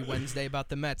rant every Wednesday about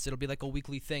the Mets. It'll be like a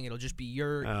weekly thing. It'll just be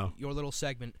your little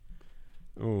segment.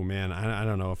 Oh, man, I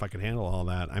don't know if I could handle all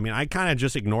that. I mean, I kind of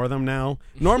just ignore them now.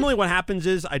 Normally what happens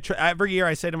is every year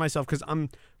I say to myself, because I'm,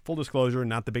 full disclosure,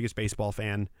 not the biggest baseball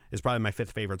fan. It's probably my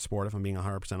 5th favorite sport, if I'm being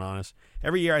 100% honest.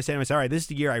 Every year I say to myself, all right, this is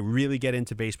the year I really get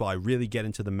into baseball. I really get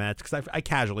into the Mets, because I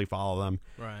casually follow them.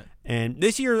 Right. And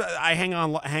this year I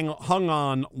hung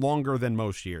on longer than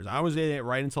most years. I was in it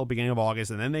right until the beginning of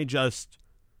August, and then they just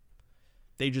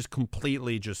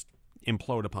completely just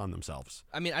implode upon themselves.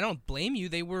 I mean, I don't blame you.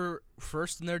 They were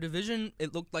first in their division.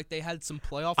 It looked like they had some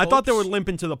playoff I thought they hopes. would limp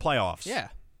into the playoffs. Yeah.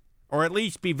 or at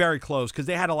least be very close, because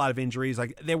they had a lot of injuries.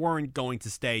 Like, they weren't going to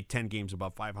stay 10 games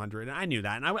above 500, and I knew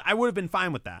that, and I would have been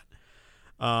fine with that.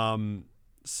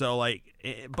 So, like,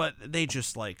 but they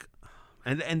just, like,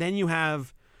 and then you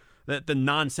have the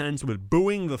nonsense with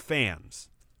booing the fans.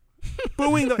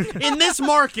 in this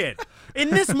market,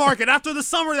 after the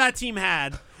summer that team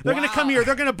had, they're going to come here,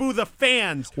 they're going to boo the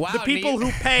fans, the people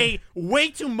who pay way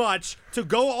too much to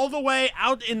go all the way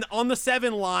out on the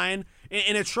 7 line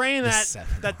in a train that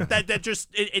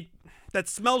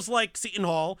smells like Seton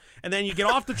Hall, and then you get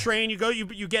off the train, you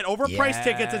get overpriced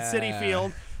tickets at Citi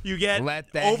Field. You get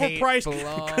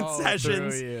overpriced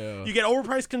concessions. You get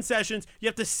overpriced concessions. You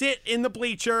have to sit in the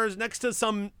bleachers next to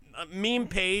some meme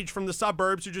page from the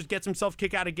suburbs who just gets himself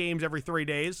kicked out of games every 3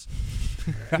 days.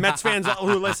 Mets fans who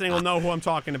are listening will know who I'm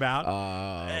talking about.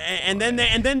 And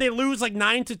then they lose like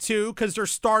 9-2 because they're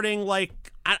starting like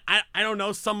I don't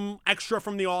know, some extra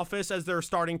from The Office as their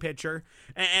starting pitcher.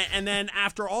 And then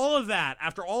after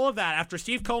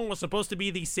Steve Cohen was supposed to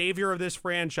be the savior of this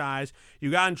franchise,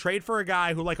 you got in trade for a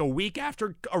guy who, like, a week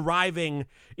after arriving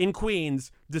in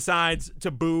Queens, decides to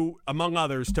boo, among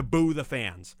others, to boo the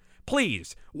fans.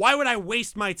 Please, why would I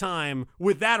waste my time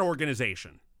with that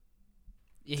organization?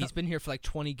 Yeah, he's been here for like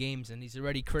 20 games, and he's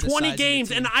already criticized 20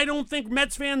 games, and I don't think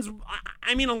Mets fans,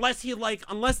 I mean, unless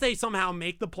they somehow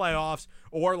make the playoffs,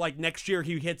 or like next year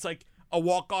he hits like a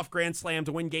walk-off grand slam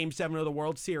to win Game 7 of the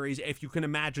World Series, if you can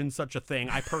imagine such a thing.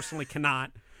 I personally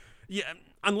cannot. Yeah,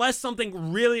 unless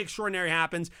something really extraordinary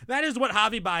happens, that is what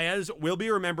Javi Baez will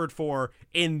be remembered for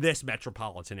in this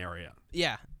metropolitan area.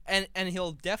 Yeah. And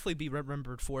he'll definitely be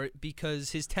remembered for it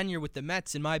because his tenure with the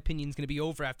Mets, in my opinion, is going to be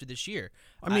over after this year.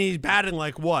 I mean, he's batting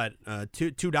like what,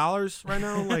 $2 right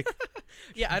now? Like,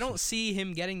 yeah, I don't see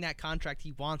him getting that contract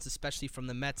he wants, especially from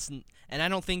the Mets, and I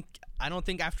don't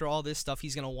think after all this stuff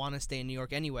he's going to want to stay in New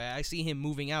York anyway. I see him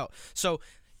moving out. So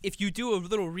if you do a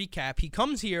little recap, he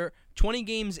comes here 20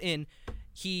 games in.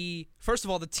 First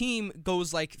of all, the team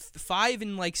goes like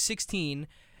 5-16.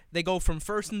 They go from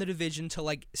first in the division to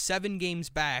like 7 games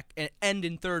back and end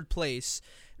in 3rd place.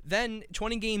 Then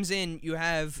 20 games in, you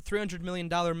have $300 million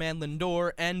man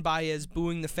Lindor and Baez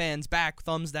booing the fans back,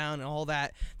 thumbs down and all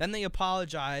that. Then they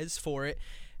apologize for it.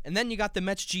 And then you got the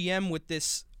Mets GM with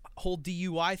this whole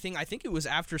DUI thing. I think it was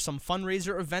after some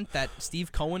fundraiser event that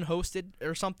Steve Cohen hosted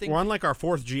or something. We're on like our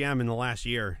 4th GM in the last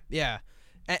year. Yeah.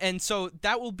 And so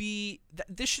that will be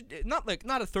this should not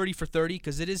a 30 for 30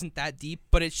 because it isn't that deep,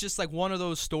 but it's just like one of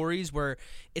those stories where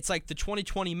it's like the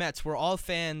 2020 Mets where all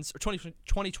fans, or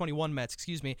 2021 Mets,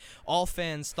 excuse me, all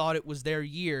fans thought it was their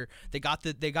year. They got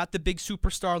the big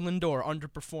superstar Lindor,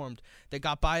 underperformed. They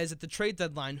got Baez at the trade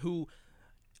deadline, who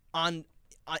on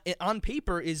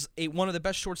paper is one of the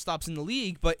best shortstops in the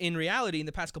league, but in reality, in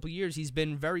the past couple of years, he's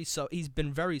been very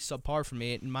subpar for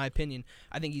me, in my opinion.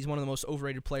 I think he's one of the most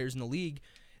overrated players in the league.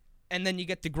 And then you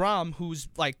get DeGrom, who's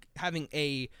like having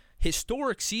a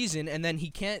historic season, and then he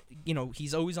can't,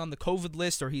 he's always on the COVID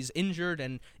list or he's injured,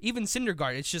 and even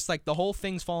Syndergaard. It's just like the whole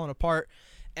thing's falling apart,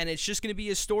 and it's just going to be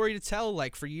a story to tell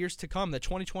like for years to come. The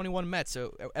 2021 Mets,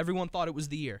 so everyone thought it was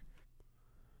the year.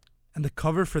 And the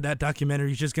cover for that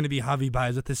documentary is just going to be Javi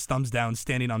Baez with his thumbs down,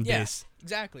 standing on base.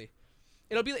 Exactly.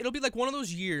 It'll be like one of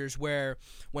those years where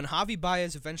when Javi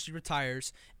Baez eventually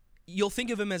retires, you'll think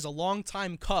of him as a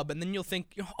longtime Cub, and then you'll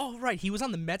think, oh, right, he was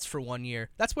on the Mets for 1 year.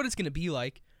 That's what it's going to be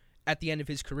like at the end of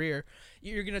his career.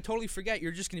 You're going to totally forget.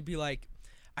 You're just going to be like,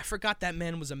 I forgot that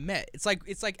man was a Met. It's like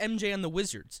MJ on the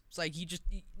Wizards. It's like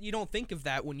you don't think of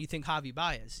that when you think Javi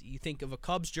Baez. You think of a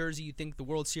Cubs jersey. You think the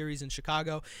World Series in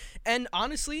Chicago. And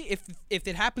honestly, if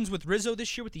it happens with Rizzo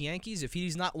this year with the Yankees, if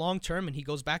he's not long term and he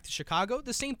goes back to Chicago,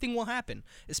 the same thing will happen.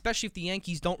 Especially if the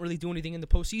Yankees don't really do anything in the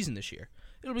postseason this year,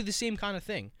 it'll be the same kind of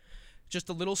thing. Just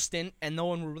a little stint, and no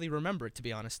one will really remember it, to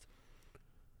be honest.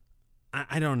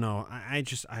 I don't know. I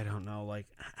don't know. Like,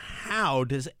 how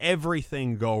does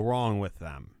everything go wrong with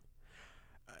them?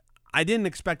 I didn't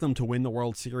expect them to win the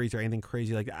World Series or anything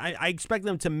crazy like that. I expect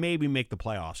them to maybe make the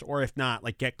playoffs, or if not,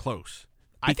 like, get close.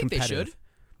 I think they should.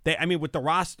 With the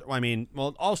roster,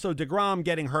 also DeGrom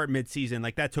getting hurt midseason,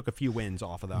 like, that took a few wins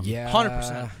off of them. Yeah.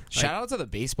 100%. Shout out to the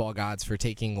baseball gods for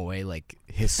taking away, like,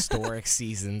 historic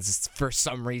seasons for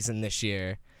some reason this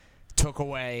year. Took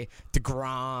away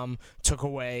DeGrom, took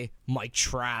away Mike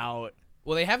Trout.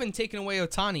 Well, they haven't taken away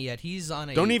Ohtani yet. He's on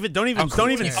a don't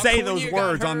even say those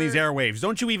words on these airwaves.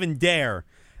 Don't you even dare.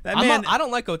 I don't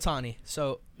like Ohtani.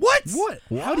 So what?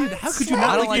 How could you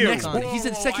not like Ohtani? He's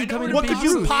the second coming of What Babe could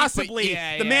you Ruth. possibly?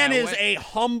 The man is a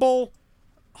humble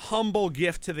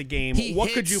gift to the game.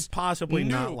 What could you possibly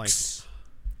not like?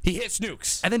 He hits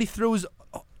nukes, and then he throws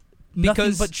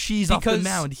nothing but cheese off the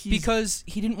mound. Because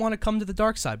he didn't want to come to the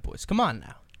dark side, boys. Come on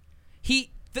now.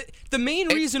 The main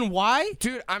reason why,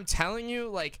 dude, I'm telling you,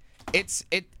 like Chris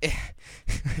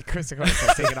Tsakonas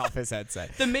has taken off his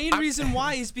headset. The main reason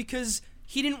why is because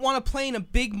he didn't want to play in a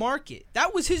big market.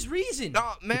 That was his reason.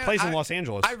 Oh, man, he plays in Los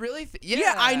Angeles. I really,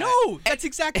 yeah, I know. That's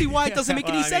exactly why it doesn't make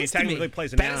any sense to me. He technically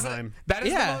plays in Anaheim. That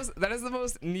is the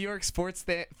most New York sports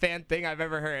fan thing I've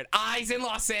ever heard. He's in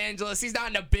Los Angeles. He's not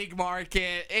in a big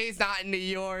market. He's not in New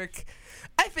York.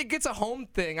 I think it's a home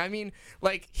thing. I mean,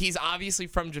 like, he's obviously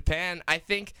from Japan. I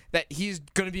think that he's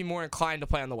going to be more inclined to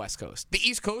play on the West Coast. The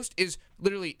East Coast is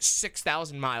literally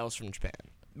 6,000 miles from Japan.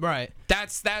 Right.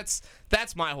 That's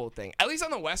my whole thing. At least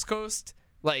on the West Coast,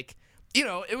 like, you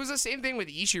know, it was the same thing with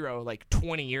Ichiro like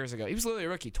 20 years ago. He was literally a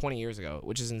rookie 20 years ago,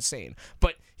 which is insane.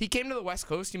 But he came to the West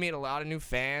Coast. He made a lot of new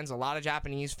fans, a lot of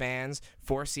Japanese fans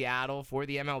for Seattle, for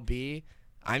the MLB.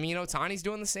 I mean, Ohtani's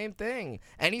doing the same thing,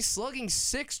 and he's slugging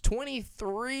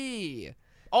 .623.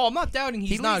 Oh, I'm not doubting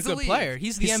he's not a good player.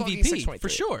 He's the MVP, for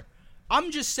sure. I'm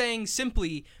just saying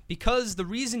simply because the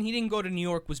reason he didn't go to New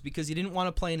York was because he didn't want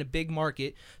to play in a big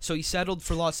market, so he settled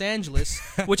for Los Angeles,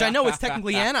 which I know it's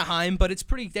technically Anaheim, but it's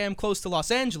pretty damn close to Los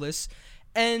Angeles.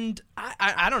 And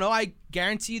I don't know. I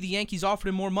guarantee the Yankees offered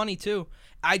him more money, too.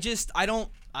 I don't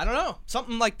know.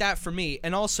 Something like that for me.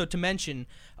 And also to mention,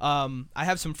 I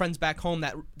have some friends back home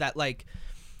that like,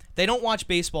 they don't watch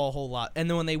baseball a whole lot, and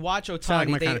then when they watch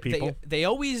Ohtani, they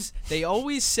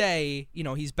always say, you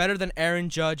know, he's better than Aaron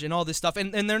Judge and all this stuff,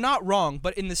 and they're not wrong,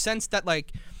 but in the sense that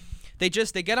like they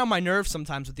get on my nerves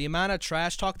sometimes with the amount of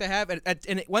trash talk they have, and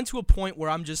it went to a point where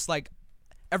I'm just like,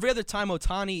 every other time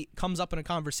Ohtani comes up in a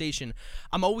conversation,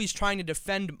 I'm always trying to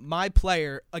defend my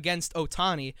player against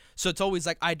Ohtani, so it's always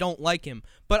like I don't like him,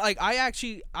 but like I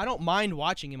don't mind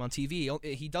watching him on TV.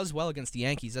 He does well against the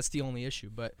Yankees. That's the only issue,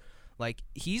 but. Like,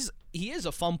 he is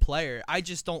a fun player. I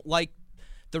just don't like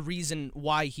the reason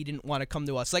why he didn't want to come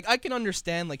to us. Like, I can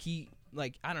understand, like,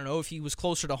 I don't know, if he was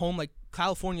closer to home, like,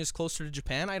 California's closer to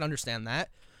Japan, I'd understand that.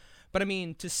 But, I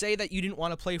mean, to say that you didn't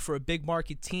want to play for a big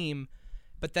market team,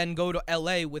 but then go to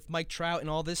L.A. with Mike Trout and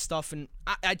all this stuff, and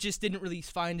I just didn't really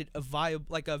find it a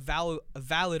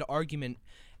valid argument.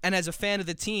 And as a fan of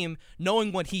the team,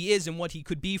 knowing what he is and what he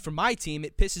could be for my team,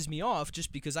 it pisses me off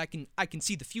just because I can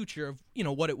see the future of, you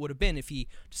know, what it would have been if he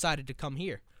decided to come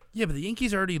here. Yeah, but the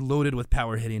Yankees are already loaded with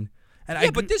power hitting.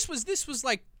 And but this was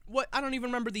like, what, I don't even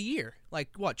remember the year. Like,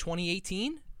 what,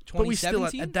 2018? 2017? But we still,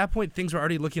 at that point, things were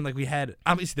already looking like we had,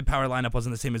 obviously the power lineup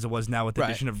wasn't the same as it was now with the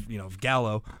addition of, you know, of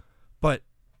Gallo. But,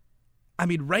 I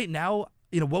mean, right now,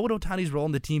 you know, what would Ohtani's role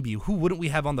in the team be? Who wouldn't we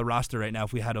have on the roster right now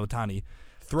if we had Ohtani?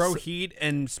 Throw heat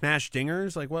and smash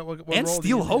dingers, like what and role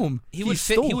steal home. He would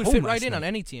fit right in on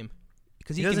any team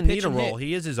because he doesn't need a role.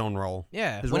 He is his own role.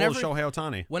 Yeah, his role is Shohei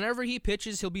Ohtani. Whenever he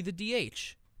pitches, he'll be the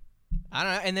DH. I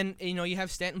don't know, and then you know you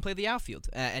have Stanton play the outfield,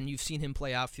 and you've seen him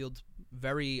play outfield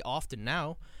very often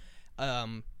now.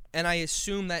 And I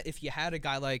assume that if you had a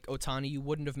guy like Ohtani, you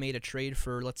wouldn't have made a trade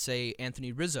for, let's say,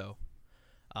 Anthony Rizzo.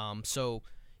 So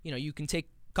you know you can take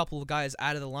couple of guys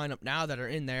out of the lineup now that are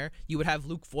in there. You would have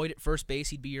Luke Voit at first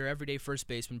base. He'd be your everyday first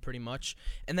baseman pretty much.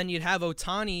 And then you'd have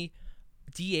Ohtani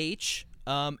DH.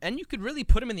 And you could really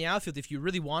put him in the outfield if you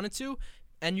really wanted to.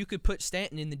 And you could put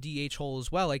Stanton in the DH hole as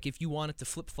well, like if you wanted to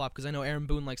flip-flop, because I know Aaron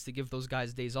Boone likes to give those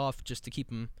guys days off just to keep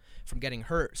them from getting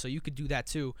hurt. So you could do that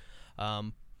too.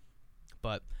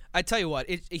 But I tell you what,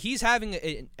 he's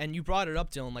having and you brought it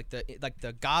up, Dylan, like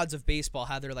the gods of baseball,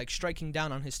 how they're like striking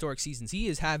down on historic seasons. He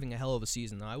is having a hell of a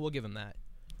season, though. I will give him that.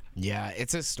 Yeah,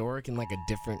 it's historic in like a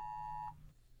different.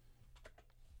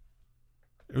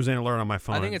 It was an alert on my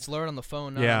phone. I think it's alert on the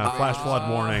phone. Yeah, flash flood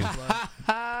warning.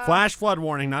 Flash flood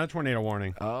warning, not a tornado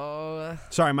warning. Oh.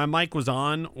 Sorry, my mic was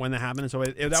on when that happened, so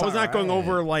that was not going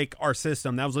over like our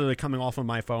system. That was literally coming off of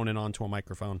my phone and onto a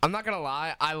microphone. I'm not gonna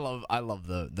lie, I love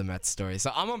the Mets story.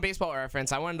 So I'm on Baseball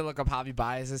Reference. I wanted to look up Javi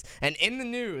Baez's, and in the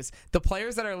news, the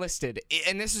players that are listed,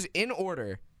 and this is in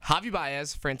order: Javi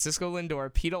Baez, Francisco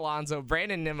Lindor, Pete Alonso,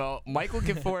 Brandon Nimmo, Michael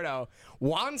Conforto,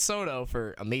 Juan Soto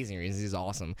for amazing reasons. He's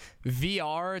awesome.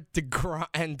 VR,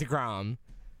 and DeGrom.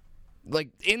 Like,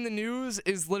 in the news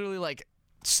is literally like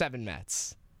 7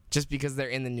 Mets. Just because they're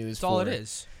in the news. That's all it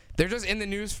is. They're just in the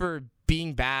news for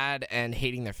being bad and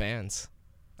hating their fans.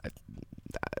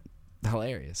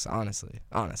 Hilarious, honestly.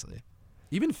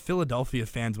 Even Philadelphia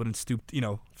fans wouldn't stoop,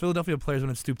 Philadelphia players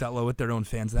wouldn't stoop that low with their own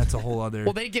fans. That's a whole other.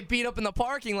 Well, they'd get beat up in the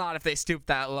parking lot if they stooped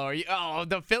that low.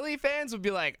 The Philly fans would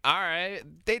be like, all right,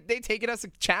 they take it as a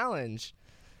challenge.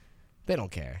 They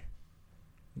don't care.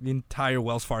 The entire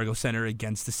Wells Fargo Center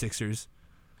against the Sixers.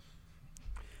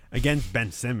 against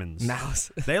Ben Simmons.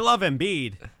 They love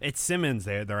Embiid. It's Simmons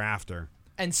they're after.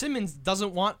 And Simmons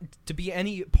doesn't want to be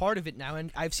any part of it now.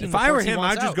 And I've seen. If I were him,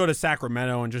 I'd just go to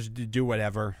Sacramento and just do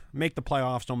whatever. Make the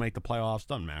playoffs. Don't make the playoffs.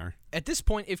 Doesn't matter. At this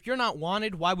point, if you're not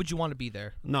wanted, why would you want to be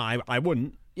there? No, I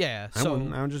wouldn't. Yeah. I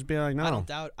wouldn't. I would just be like, no. I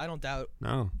don't doubt.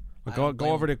 No. Go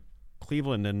over to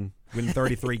Cleveland and win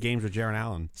 33 games with Jarrett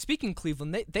Allen. Speaking of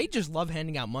Cleveland, they just love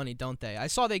handing out money, don't they? I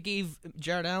saw they gave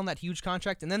Jarrett Allen that huge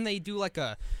contract, and then they do like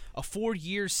a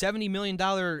 4-year, $70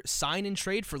 million sign-in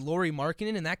trade for Lauri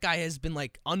Markkanen, and that guy has been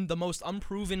like the most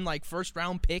unproven like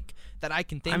first-round pick that I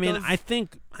can think of.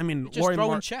 Just Lauri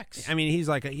throwing checks. I mean,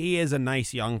 he is a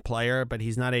nice young player, but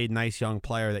he's not a nice young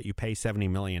player that you pay $70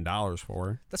 million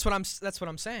for. That's what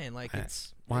I'm saying. Like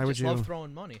why would you love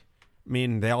throwing money? I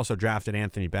mean, they also drafted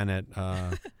Anthony Bennett,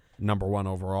 number 1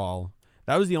 overall.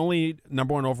 That was the only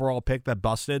number 1 overall pick that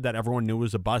busted that everyone knew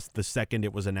was a bust the second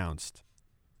it was announced.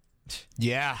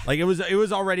 Yeah. Like it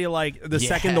was already like the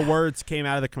second the words came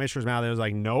out of the commissioner's mouth, it was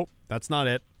like, nope, that's not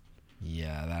it.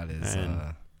 Yeah, that is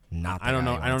not. I don't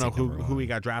know who he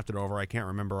got drafted over. I can't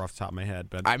remember off the top of my head,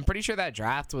 but I'm pretty sure that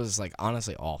draft was like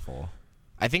honestly awful.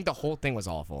 I think the whole thing was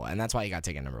awful, and that's why he got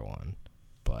taken number 1.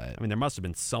 But I mean, there must have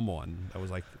been someone that was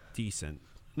like decent.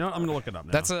 No, I'm gonna look it up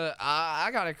now. That's I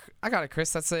got it,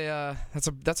 Chris. That's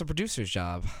a producer's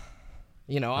job.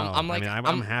 You know,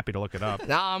 I'm happy to look it up.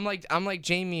 No, I'm like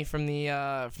Jamie from the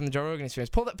Joe Rogan Experience.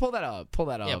 Pull that up.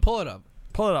 Yeah, pull it up.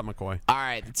 Pull it up, McCoy. All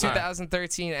right, the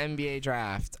 2013 NBA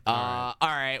draft. All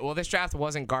right. Well, this draft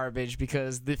wasn't garbage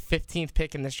because the 15th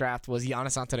pick in this draft was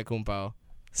Giannis Antetokounmpo.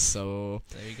 So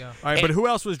there you go. All right, but who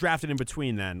else was drafted in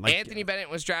between then? Like, Anthony Bennett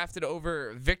was drafted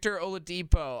over Victor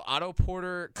Oladipo, Otto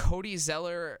Porter, Cody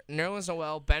Zeller, Nerlens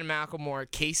Noel, Ben McLemore,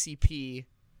 KCP,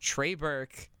 Trey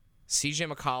Burke,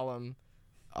 CJ McCollum,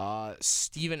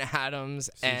 Steven Adams,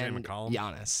 and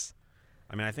Giannis.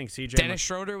 I mean, I think CJ Dennis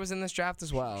Schroeder was in this draft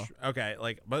as well. Okay,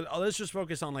 but let's just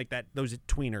focus on like those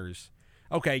tweeners.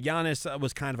 Okay, Giannis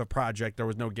was kind of a project. There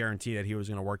was no guarantee that he was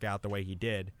going to work out the way he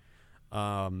did.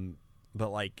 But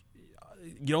like,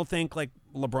 you don't think like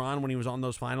LeBron when he was on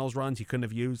those finals runs, he couldn't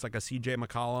have used like a CJ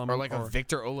McCollum or like a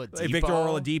Victor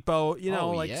Oladipo,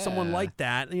 someone like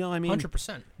that. You know, what I mean,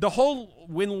 100%. The whole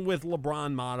win with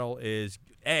LeBron model is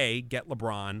A, get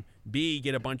LeBron, B,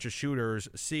 get a bunch of shooters,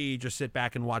 C, just sit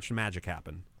back and watch the magic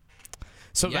happen.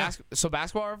 So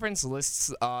Basketball Reference lists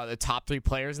the top 3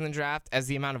 players in the draft as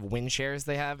the amount of win shares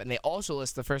they have, and they also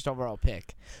list the first overall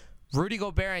pick. Rudy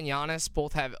Gobert and Giannis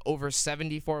both have over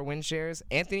 74 win shares.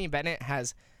 Anthony Bennett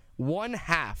has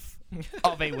 1/2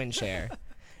 of a win share.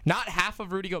 Not half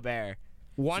of Rudy Gobert.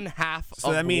 1/2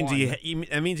 So that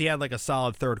means he had like a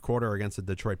solid third quarter against the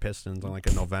Detroit Pistons on like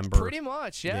a November. Pretty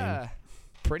much, yeah. Game.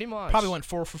 Pretty much. Probably went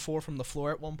 4 for 4 from the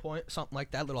floor at one point, something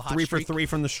like that. Little hot 3 streak. for 3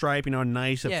 from the stripe.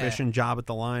 Nice, efficient job at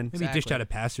the line. Maybe dished out a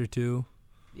pass or two.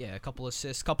 Yeah, a couple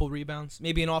assists, couple rebounds,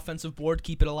 maybe an offensive board,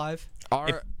 keep it alive.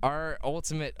 Our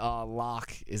ultimate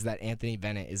lock is that Anthony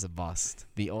Bennett is a bust.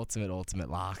 The ultimate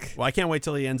lock. Well, I can't wait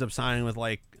till he ends up signing with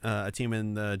like a team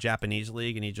in the Japanese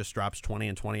league, and he just drops 20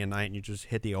 and 20 a night, and you just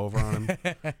hit the over on him.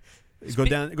 Go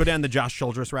down the Josh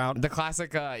Childress route. The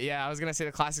classic, I was gonna say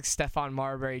the classic Stephon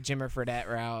Marbury, Jimmer Fredette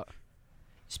route.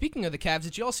 Speaking of the Cavs,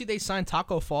 did you all see they signed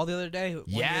Taco Fall the other day?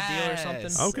 Yes. 1 year deal or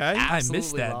something? Okay. Absolutely I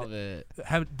missed that. Love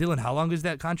it. Dylan, how long is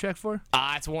that contract for?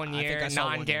 It's 1 year,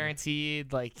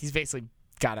 non-guaranteed. Like, he's basically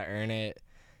got to earn it.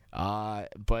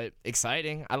 But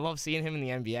exciting. I love seeing him in the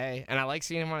NBA, and I like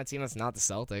seeing him on a team that's not the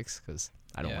Celtics because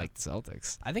I don't like the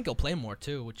Celtics. I think he'll play more,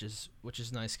 too, which is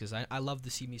nice because I love to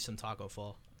see me some Taco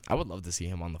Fall. I would love to see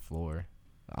him on the floor.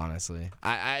 Honestly,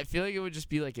 I feel like it would just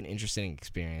be like an interesting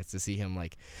experience to see him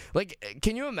like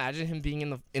can you imagine him being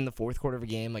in the fourth quarter of a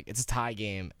game, like it's a tie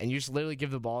game, and you just literally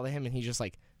give the ball to him and he just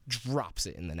like drops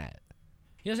it in the net.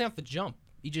 He doesn't have to jump.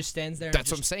 He just stands there. That's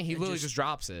what I'm saying. He literally just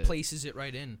drops it, places it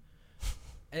right in.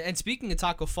 And speaking of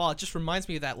Taco Fall, it just reminds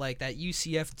me of that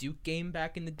UCF Duke game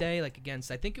back in the day, like against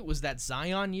I think it was that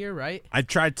Zion year, right? I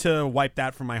tried to wipe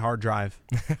that from my hard drive.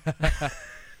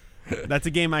 That's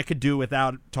a game I could do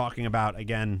without talking about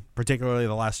again, particularly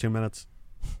the last 2 minutes.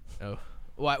 Oh.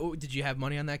 Why, did you have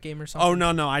money on that game or something?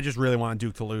 Oh, no. I just really wanted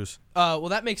Duke to lose. Well,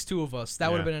 that makes 2 of us.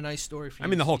 That would have been a nice story for you. I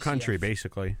mean, the whole country,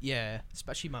 basically. Yeah,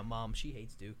 especially my mom. She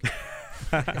hates Duke.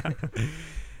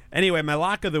 Anyway, my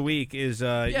lock of the week is...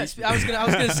 yes, I was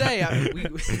gonna say...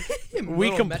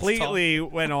 we completely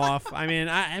went off. I mean,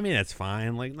 it's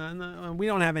fine. Like, no, we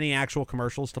don't have any actual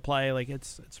commercials to play. Like,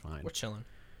 it's fine. We're chilling.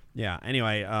 Yeah.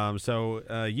 Anyway, so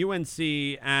UNC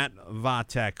at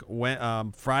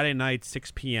Vatek Friday night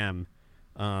 6 p.m.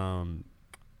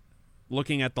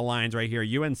 looking at the lines right here.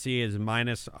 UNC is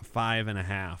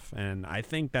 -5.5, and I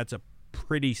think that's a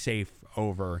pretty safe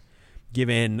over,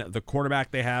 given the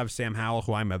quarterback they have, Sam Howell,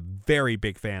 who I'm a very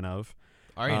big fan of.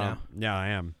 Are you now? Yeah, I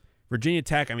am. Virginia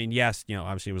Tech, I mean, yes,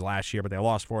 obviously it was last year, but they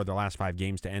lost 4 of their last 5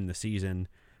 games to end the season.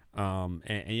 And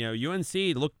UNC,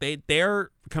 look, they're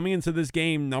coming into this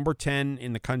game number 10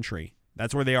 in the country.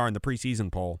 That's where they are in the preseason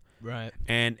poll. Right.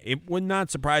 And it would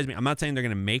not surprise me. I'm not saying they're going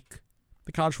to make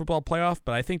the college football playoff,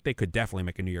 but I think they could definitely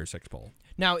make a New Year's Six bowl.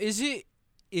 Now, is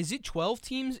it 12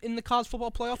 teams in the college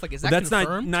football playoff? Like, is that that's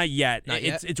confirmed? Not yet. Not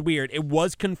yet. It's weird. It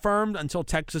was confirmed until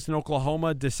Texas and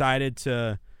Oklahoma decided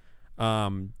to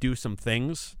do some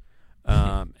things.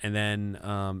 And then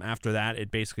after that,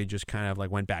 it basically just kind of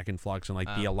like went back in flux, and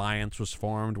the alliance was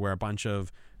formed where a bunch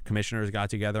of commissioners got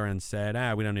together and said,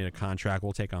 we don't need a contract.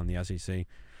 We'll take on the SEC.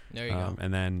 There you go.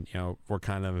 And then, we're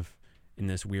kind of in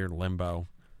this weird limbo.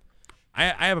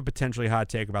 I have a potentially hot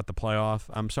take about the playoff.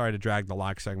 I'm sorry to drag the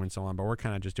lock segment so on, but we're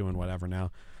kind of just doing whatever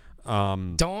now.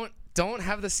 Don't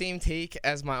have the same take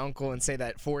as my uncle and say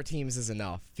that 4 teams is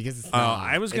enough, because it's not.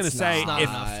 I was gonna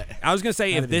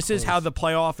say if this is how the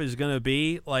playoff is gonna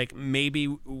be, maybe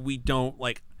we don't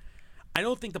I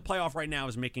don't think the playoff right now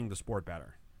is making the sport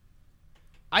better.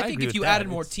 I think if you added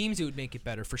more teams, it would make it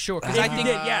better for sure. Because I think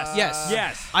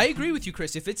yes, I agree with you,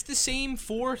 Chris. If it's the same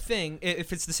 4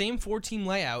 team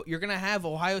layout, you're gonna have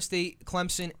Ohio State,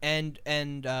 Clemson, and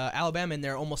Alabama in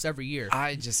there almost every year.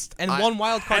 One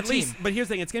wild card team. Least, but here's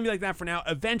the thing: it's gonna be like that for now.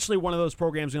 Eventually, one of those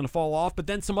programs is gonna fall off, but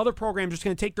then some other programs are just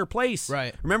gonna take their place.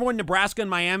 Right. Remember when Nebraska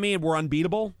and Miami were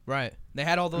unbeatable? Right. They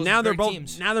had all those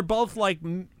teams. Now they're both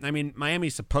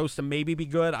Miami's supposed to maybe be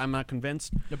good. I'm not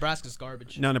convinced. Nebraska's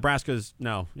garbage. No, Nebraska's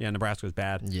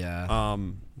bad. Yeah.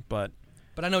 But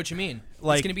I know what you mean.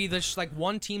 It's gonna be this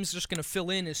one team's just gonna fill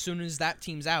in as soon as that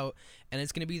team's out, and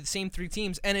it's gonna be the same 3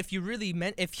 teams. And if you really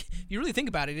think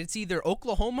about it, it's either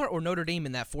Oklahoma or Notre Dame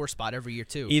in that 4 spot every year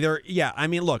too.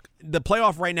 Look, the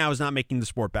playoff right now is not making the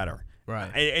sport better.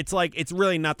 Right. It's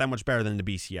really not that much better than the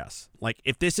BCS.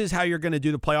 If this is how you're going to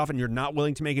do the playoff and you're not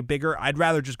willing to make it bigger, I'd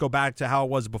rather just go back to how it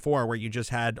was before, where you just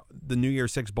had the New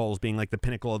Year's Six bowls being the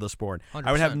pinnacle of the sport. 100%.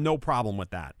 I would have no problem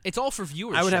with that. It's all for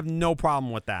viewership. I would have no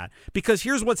problem with that, because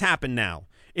here's what's happened now.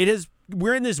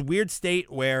 We're in this weird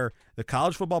state where the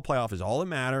college football playoff is all that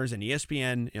matters, and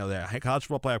ESPN, the college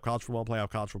football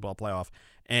playoff,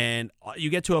 and you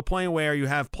get to a point where you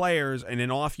have players in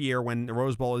an off year when the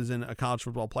Rose Bowl isn't a college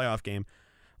football playoff game.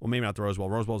 Well, maybe not the Rose Bowl.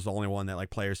 Rose Bowl is the only one that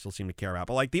players still seem to care about.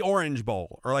 But the Orange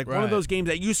Bowl, or one of those games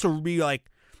that used to be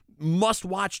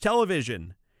must-watch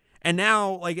television, and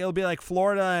now it'll be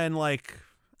Florida and I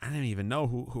don't even know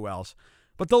who else.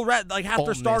 But they'll half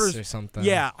their starters or something.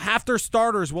 Yeah, half their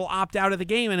starters will opt out of the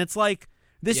game, and it's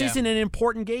this isn't an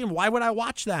important game. Why would I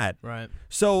watch that? Right.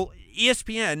 So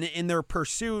ESPN, in their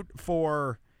pursuit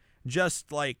for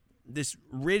just this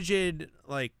rigid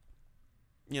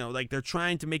they're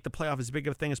trying to make the playoff as big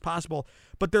of a thing as possible,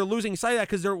 but they're losing sight of that,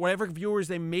 because whatever viewers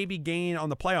they maybe gain on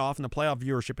the playoff, and the playoff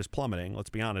viewership is plummeting. Let's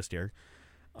be honest here.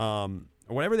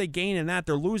 Whatever they gain in that,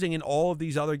 they're losing in all of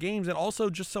these other games that also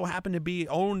just so happen to be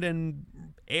owned and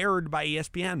aired by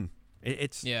ESPN.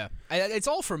 It's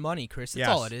all for money, Chris. That's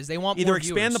all it is. They want either more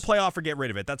expand viewers. the playoff or get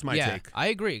rid of it. That's my take. I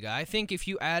agree, guy. I think if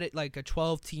you add it a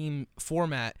 12-team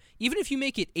format, even if you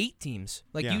make it 8 teams,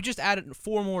 you just added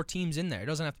 4 more teams in there. It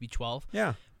doesn't have to be 12.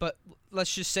 Yeah. But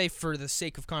let's just say, for the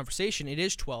sake of conversation, it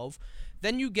is 12.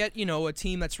 Then you get, a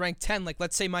team that's ranked 10.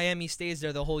 Let's say Miami stays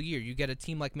there the whole year. You get a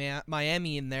team like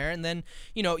Miami in there, and then,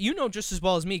 just as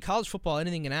well as me, college football,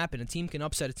 anything can happen. A team can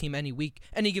upset a team any week,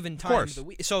 any given time of the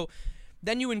week. So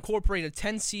then you incorporate a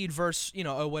 10 seed versus,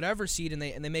 a whatever seed, and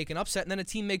they make an upset, and then a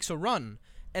team makes a run.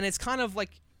 And it's kind of like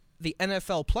the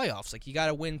NFL playoffs. You got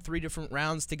to win 3 different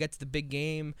rounds to get to the big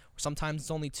game. Or sometimes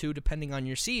it's only 2, depending on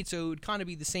your seed. So it would kind of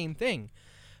be the same thing.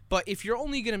 But if you're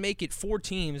only going to make it 4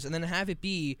 teams and then have it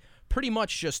be pretty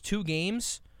much just 2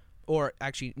 games, or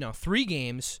actually, no, 3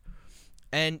 games,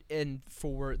 and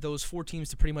for those 4 teams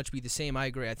to pretty much be the same, I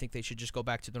agree. I think they should just go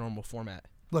back to the normal format.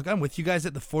 Look, I'm with you guys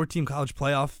that the 4-team college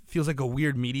playoff feels like a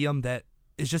weird medium that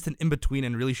is just an in-between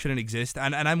and really shouldn't exist.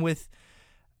 And I'm with,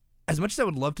 as much as I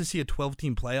would love to see a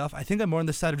 12-team playoff, I think I'm more on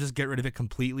the side of just get rid of it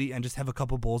completely and just have a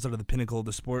couple bowls that are the pinnacle of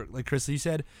the sport, like Chris Lee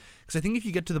said. Because I think if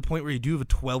you get to the point where you do have a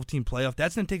 12-team playoff,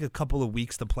 that's going to take a couple of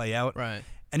weeks to play out. Right.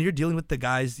 And you're dealing with the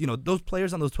guys, those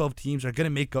players on those 12 teams are going to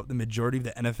make up the majority of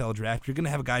the NFL draft. You're going to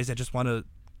have guys that just want to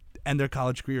end their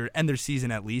college career, end their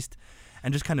season at least,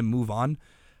 and just kind of move on.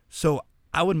 So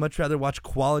I would much rather watch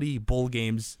quality bowl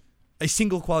games, a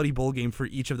single quality bowl game for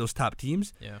each of those top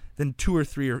teams, than 2 or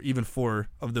 3 or even 4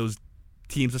 of those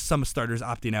teams with some starters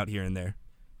opting out here and there.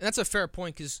 And that's a fair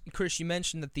point because, Chris, you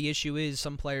mentioned that the issue is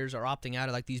some players are opting out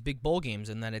of like these big bowl games,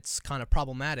 and then it's kind of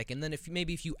problematic. And then if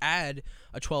you add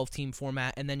a 12-team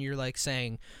format, and then you're like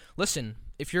saying, listen,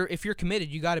 if you're committed,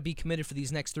 you got to be committed for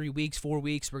these next 3 weeks, 4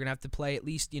 weeks. We're gonna have to play at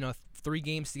least 3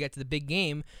 games to get to the big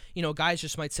game. Guys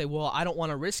just might say, well, I don't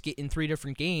want to risk it in 3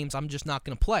 different games. I'm just not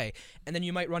gonna play. And then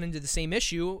you might run into the same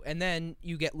issue, and then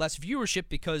you get less viewership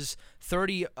because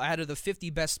 30 out of the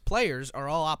 50 best players are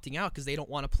all opting out because they don't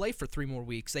want to play for 3 more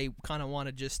weeks. They kind of want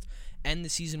to just end the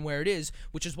season where it is,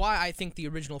 which is why I think the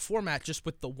original format, just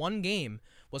with the 1 game,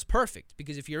 was perfect.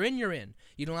 Because if you're in, you're in.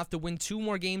 You don't have to win 2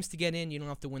 more games to get in. You don't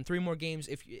have to win 3 more games.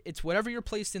 If it's whatever you're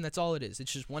placed in, that's all it is.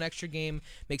 It's just 1 extra game,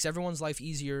 makes everyone's life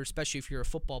easier, especially if you're a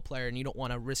football player and you don't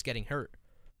want to risk getting hurt.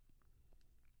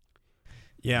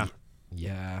 Yeah.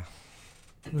 Yeah.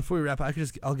 Before we wrap up,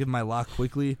 I'll give my lock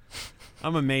quickly.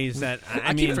 I'm amazed that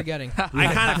I keep forgetting.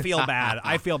 I kind of feel bad.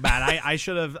 I feel bad. I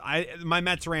should have. My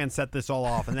Mets Rant set this all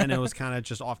off, and then it was kind of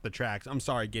just off the tracks. I'm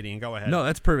sorry, Gideon. Go ahead. No,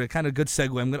 that's perfect. Kind of good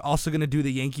segue. I'm also going to do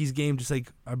the Yankees game, just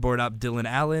like our board op Dylan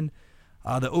Allen.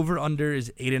 The over under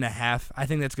is 8.5. I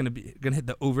think that's going to hit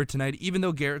the over tonight. Even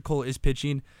though Garrett Cole is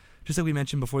pitching, just like we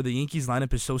mentioned before, the Yankees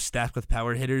lineup is so stacked with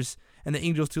power hitters, and the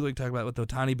Angels too, like talked about with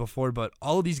Ohtani before. But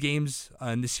all of these games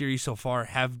in the series so far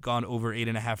have gone over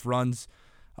 8.5 runs.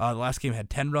 The last game had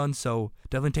 10 runs, so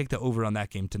definitely take the over on that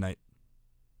game tonight.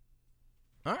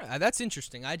 All right, that's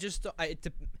interesting.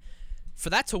 For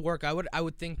that to work, I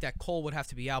would think that Cole would have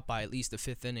to be out by at least the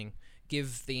 5th inning.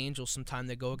 Give the Angels some time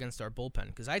to go against our bullpen,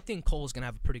 because I think Cole's gonna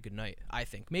have a pretty good night. I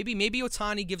think maybe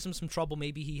Ohtani gives him some trouble.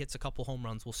 Maybe he hits a couple home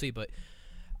runs. We'll see, but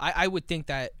I would think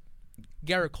that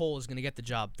Garrett Cole is gonna get the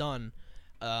job done.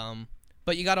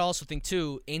 But you got to also think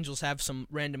too, Angels have some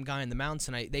random guy in the mound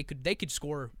tonight. They could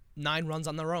score 9 runs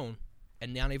on their own,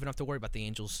 and you don't even have to worry about the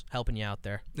Angels helping you out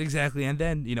there. Exactly, and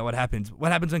then what happens?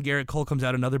 What happens when Garrett Cole comes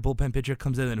out? Another bullpen pitcher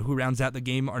comes in, and who rounds out the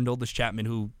game? Arnoldus Chapman,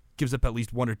 who gives up at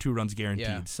least 1 or 2 runs guaranteed.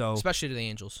 Yeah, so especially to the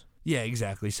Angels. Yeah,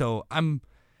 exactly. So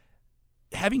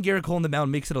having Garrett Cole in the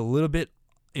mound makes it a little bit,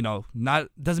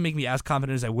 doesn't make me as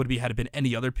confident as I would be had it been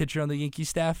any other pitcher on the Yankees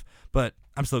staff. But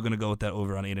I'm still going to go with that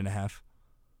over on 8.5.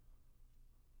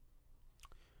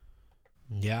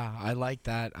 Yeah, I like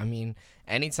that. I mean,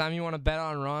 anytime you want to bet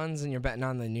on runs and you're betting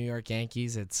on the New York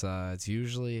Yankees, it's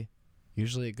usually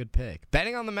a good pick.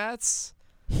 Betting on the Mets,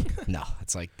 no,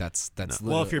 it's like that's. No.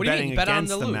 Well, if you're betting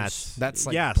against the Mets, that's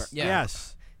like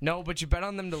yes. No, but you bet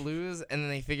on them to lose, and then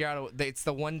they figure out it's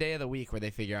the one day of the week where they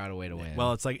figure out a way to win.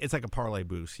 Well, it's like a parlay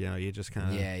boost. You just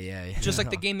kind of yeah. Just like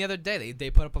the game the other day,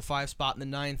 they put up a 5 spot in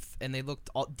the 9th, and they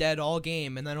looked dead all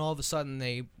game, and then all of a sudden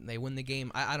they win the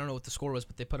game. I don't know what the score was,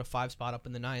 but they put a 5 spot up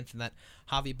in the 9th, and that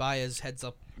Javier Baez heads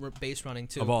up base running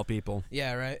too. Of all people.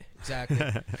 Yeah, right. Exactly.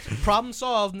 Problem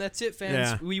solved, and that's it,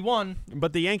 fans. Yeah. We won.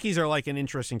 But the Yankees are like an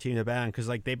interesting team to bet on because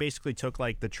like they basically took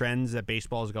like the trends that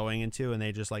baseball is going into, and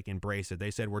they just like embrace it. They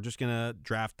said we're just gonna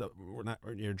draft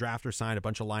or sign a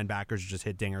bunch of linebackers, just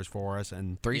hit dingers for us,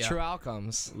 and 3 true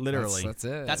outcomes. Literally, that's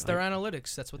it. That's their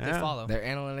analytics. That's what they follow. Their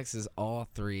analytics is all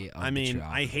 3. Of the true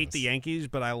outcomes. I hate the Yankees,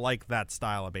 but I like that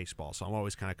style of baseball, so I'm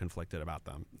always kind of conflicted about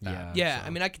them. Yeah. So. I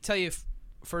mean, I could tell you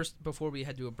first before we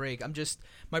head to a break.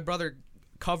 My brother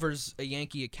covers a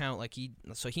Yankee account,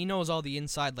 so he knows all the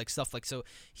inside stuff. So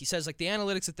he says the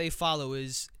analytics that they follow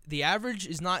is the average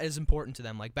is not as important to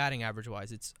them, like batting average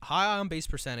wise. It's high on base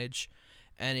percentage,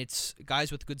 and it's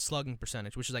guys with good slugging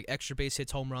percentage, which is like extra base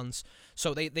hits, home runs.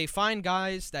 So they find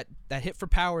guys that hit for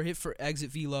power, hit for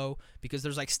exit velo, because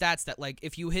there's stats that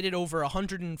if you hit it over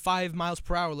 105 miles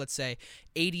per hour, let's say,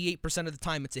 88% of the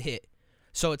time it's a hit.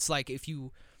 So it's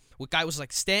what guy was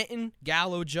Stanton,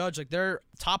 Gallo, Judge, they're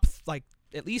top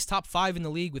at least top 5 in the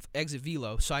league with exit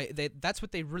velo. So that's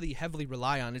what they really heavily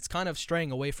rely on. It's kind of straying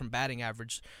away from batting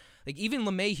average. Even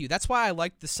LeMahieu, that's why I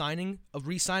like the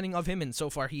re-signing of him, and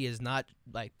so far he has not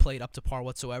played up to par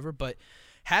whatsoever. But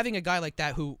having a guy like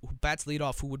that who bats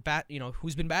leadoff, who would bat,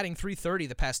 who's been batting .330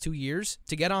 the past 2 years,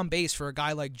 to get on base for a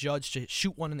guy like Judge to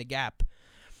shoot one in the gap,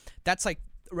 that's a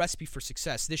recipe for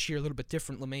success. This year a little bit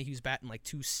different. LeMahieu's batting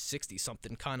 .260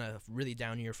 something, kind of really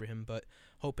down year for him, but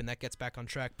hoping that gets back on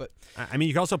track. But I mean,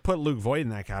 you can also put Luke Voit in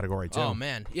that category too. Oh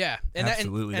man, yeah,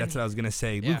 absolutely. That's what I was gonna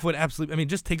say. Yeah. Luke Voit, absolutely. I mean,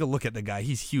 just take a look at the guy.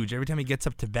 He's huge. Every time he gets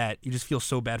up to bat, you just feel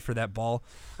so bad for that ball.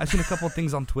 I've seen a couple of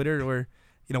things on Twitter where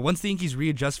once the Yankees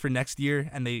readjust for next year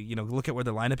and they look at where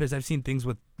their lineup is, I've seen things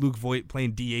with Luke Voit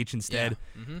playing DH instead.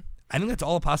 Yeah. Mm-hmm. I think that's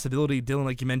all a possibility. Dylan,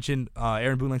 like you mentioned,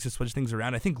 Aaron Boone likes to switch things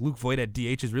around. I think Luke Voit at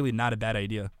DH is really not a bad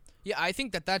idea. Yeah, I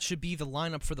think that should be the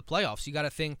lineup for the playoffs. You got to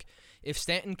think if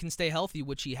Stanton can stay healthy,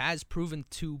 which he has proven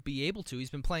to be able to. He's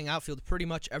been playing outfield pretty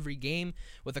much every game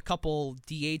with a couple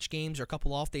DH games or a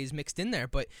couple off days mixed in there.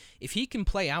 But if he can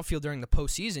play outfield during the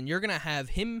postseason, you're going to have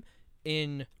him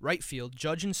in right field,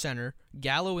 Judge in center,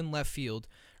 Gallo in left field,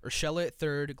 Urshela at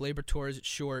third, Gleyber Torres at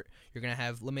short. You're going to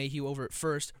have LeMahieu over at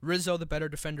first, Rizzo, the better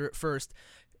defender, at first,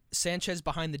 Sanchez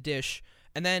behind the dish,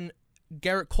 and then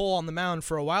Garrett Cole on the mound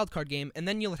for a wild card game, and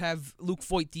then you'll have Luke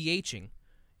Voit DHing.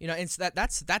 You know, it's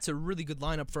that's a really good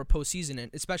lineup for a postseason,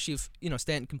 and especially if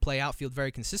Stanton can play outfield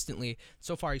very consistently.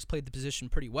 So far, he's played the position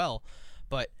pretty well,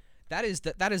 but that is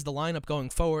the lineup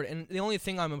going forward. And the only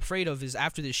thing I'm afraid of is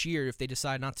after this year, if they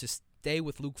decide not to stay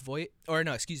with Luke Voit, or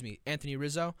no, excuse me, Anthony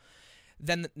Rizzo,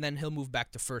 then he'll move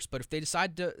back to first. But if they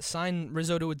decide to sign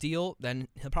Rizzo to a deal, then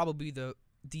he'll probably be the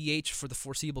DH for the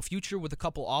foreseeable future with a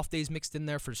couple off days mixed in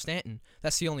there for Stanton.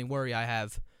 That's the only worry I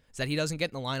have, is that he doesn't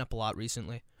get in the lineup a lot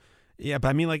recently. Yeah, but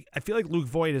I mean, like, I feel like Luke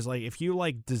Voit is like, if you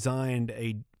like designed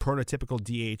a prototypical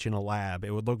DH in a lab, it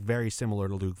would look very similar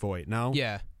to Luke Voit. No?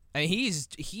 Yeah, and he's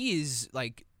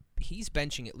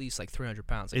benching at least like 300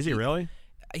 pounds. Like, is he really?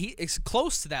 It's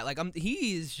close to that. Like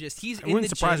he's It wouldn't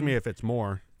surprise me if it's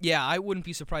more. Yeah, I wouldn't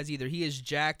be surprised either. He is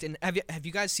jacked. And have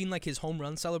you guys seen like his home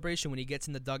run celebration when he gets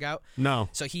in the dugout? No.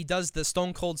 So he does the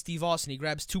Stone Cold Steve Austin. He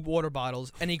grabs 2 water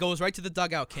bottles and he goes right to the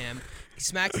dugout cam. He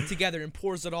smacks it together and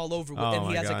pours it all over. And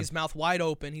he has like his mouth wide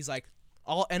open. He's like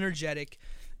all energetic,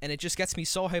 and it just gets me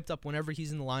so hyped up whenever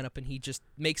he's in the lineup and he just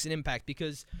makes an impact,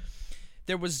 because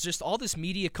there was just all this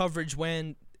media coverage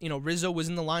when Rizzo was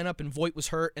in the lineup and Voit was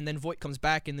hurt, and then Voit comes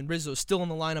back and then Rizzo's still in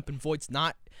the lineup and Voit's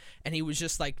not, and he was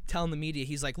just like telling the media,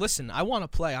 he's like, listen, I want to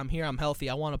play, I'm here, I'm healthy,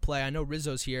 I want to play, I know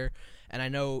Rizzo's here, and I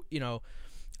know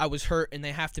I was hurt and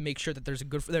they have to make sure that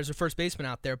there's a first baseman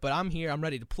out there, but I'm here, I'm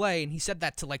ready to play. And he said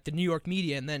that to like the New York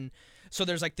media, and then so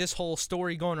there's like this whole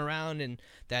story going around and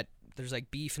that there's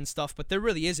like beef and stuff, but there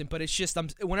really isn't. But it's just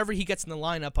whenever he gets in the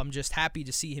lineup, I'm just happy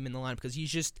to see him in the lineup, because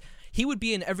he would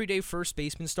be an everyday first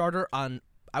baseman starter on,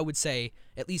 I would say,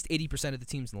 at least 80% of the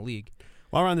teams in the league.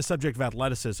 While we're on the subject of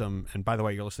athleticism, and by the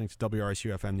way, you're listening to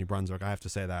WRSU-FM New Brunswick, I have to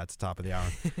say that it's the top of the hour.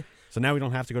 So now we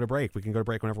don't have to go to break. We can go to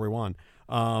break whenever we want.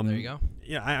 There you go.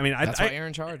 Yeah, I mean, that's why you're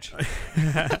in charge.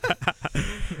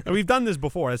 We've done this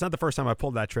before. It's not the first time I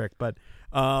pulled that trick, but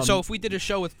so if we did a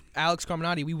show with Alex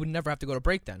Carminati, we would never have to go to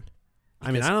break then.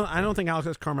 I mean, I don't think Alex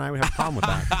Carminati would have a problem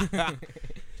with that.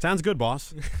 Sounds good,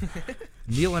 boss.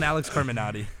 Neil and Alex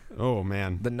Carminati. Oh,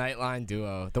 man. The Nightline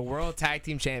duo. The world tag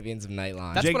team champions of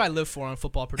Nightline. That's what I live for on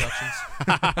football productions.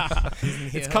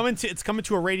 It's coming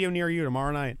to a radio near you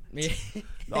tomorrow night.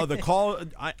 The call,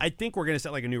 I think we're going to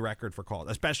set like a new record for calls,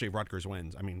 especially if Rutgers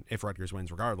wins. I mean, if Rutgers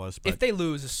wins regardless. But, if they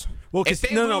lose. Well, if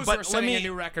they lose, we're setting a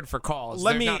new record for calls.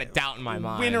 There's not a doubt in my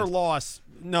mind. Win or loss.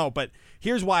 No, but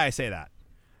here's why I say that.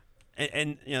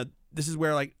 And this is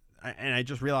where and I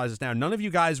just realized this now. None of you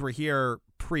guys were here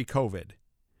pre-COVID.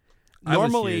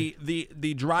 Normally,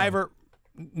 the driver,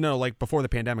 before the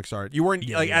pandemic started. You weren't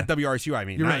at WRSU. I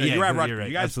mean, you're right. You were at Rutgers. You're right.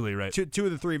 You guys, absolutely right. Two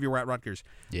of the three of you were at Rutgers.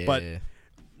 Yeah. But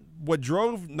what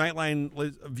drove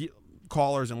Nightline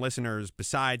callers and listeners,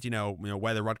 besides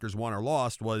whether Rutgers won or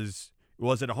lost, was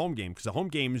it a home game? Because the home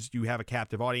games, you have a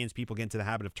captive audience. People get into the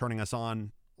habit of turning us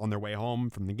on their way home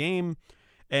from the game.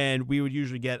 And we would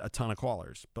usually get a ton of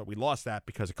callers, but we lost that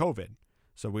because of COVID.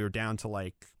 So we were down to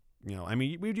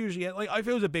we would usually get, if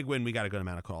it was a big win, we got a good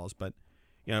amount of calls. But,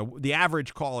 the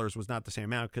average callers was not the same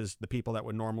amount, because the people that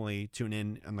would normally tune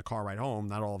in the car ride home,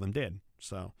 not all of them did.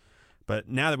 So, but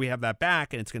now that we have that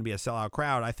back and it's going to be a sellout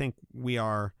crowd, I think we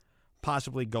are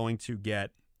possibly going to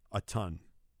get a ton.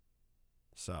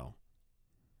 So.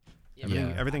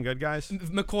 Everything good, guys?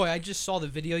 McCoy, I just saw the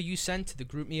video you sent to the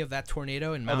group me of that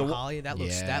tornado in Mount Holly. That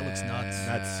looks nuts.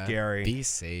 That's scary. Be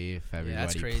safe, everybody.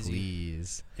 That's crazy.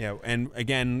 Please. Yeah, and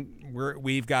again,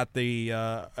 we've got the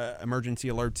emergency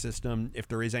alert system. If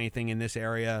there is anything in this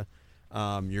area,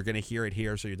 you're going to hear it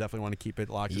here, so you definitely want to keep it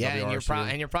locked. Yeah, and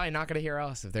you're probably not going to hear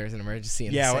us if there's an emergency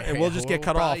in this area. And we'll just get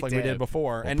cut off like we did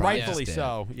before, and rightfully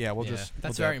so. Yeah,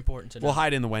 that's very important to know. We'll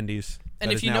hide in the Wendy's.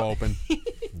 And if you now open.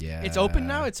 Yeah, it's open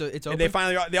now. It's open.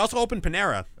 And they also opened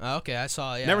Panera. Oh, okay, I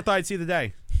saw. Yeah, never thought I'd see the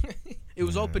day. It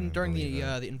was open during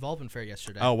the involvement fair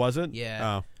yesterday. Oh, was it?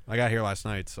 Yeah. Oh, I got here last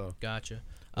night. So gotcha.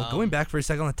 Well, going back for a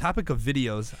second on the topic of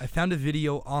videos, I found a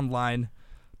video online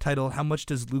titled "How much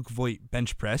does Luke Voit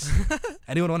bench press?"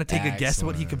 Anyone want to take a guess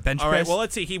what he could bench press? All right, well,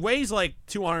 let's see. He weighs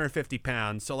 250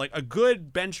 pounds, so a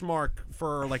good benchmark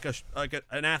for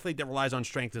an athlete that relies on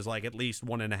strength is at least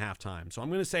 1.5 times. So I'm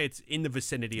going to say it's in the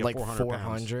vicinity of 400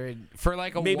 pounds. For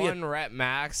maybe one rep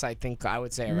max. I think I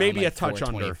would say around maybe a touch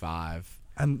under.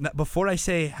 I Before I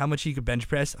say how much he could bench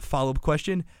press, follow-up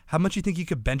question: how much do you think he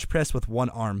could bench press with one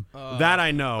arm? That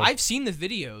I know. I've seen the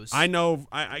videos. I know.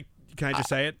 Can I just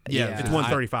say it? Yeah. It's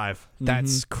 135.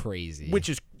 That's crazy. Which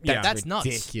is that's nuts.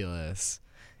 Ridiculous.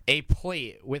 A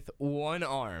plate with one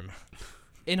arm.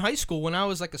 In high school, when I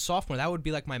was like a sophomore, that would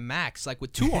be like my max, like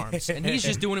with 2 arms, and he's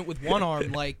just doing it with 1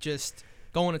 arm, like just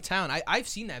going to town. I've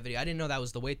seen that video. I didn't know that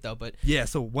was the weight though, but yeah.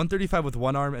 So 135 with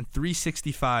 1 arm and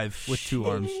 365 with 2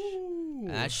 arms.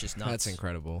 That's just nuts. That's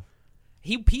incredible.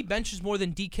 He benches more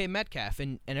than DK Metcalf,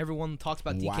 and everyone talks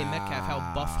about DK Metcalf,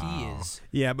 how buff he is.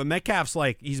 Yeah, but Metcalf's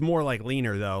he's more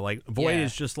leaner though. Like Voit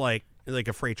is just like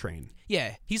a freight train.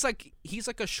 Yeah, he's like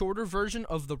a shorter version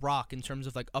of The Rock in terms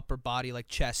of like upper body, like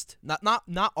chest, not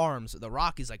arms. The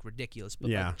Rock is like ridiculous, but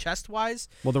like chest wise.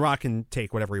 Well, The Rock can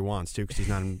take whatever he wants too because he's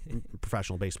not in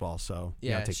professional baseball, so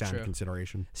you gotta take that into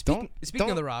consideration. Speaking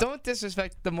of The Rock, don't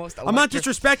disrespect the most. I'm not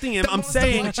disrespecting him. I'm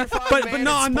saying, but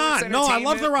no, I'm not. No, I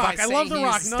love The Rock. I love The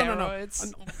Rock. No.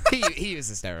 He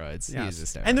uses steroids. Yes. He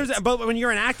uses steroids. And but when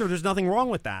you're an actor, there's nothing wrong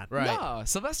with that. Right? No,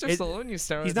 Sylvester Stallone used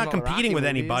steroids. He's not competing with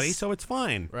anybody, so it's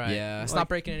fine. Right. Yeah. It's not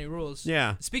breaking any rules.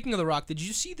 Yeah. Speaking of The Rock, did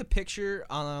you see the picture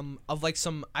of like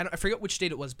some I forget which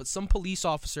state it was, but some police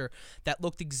officer that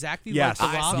looked exactly like The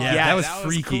Rock? Yeah, that was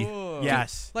freaky. Cool.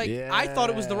 Yes. Like I thought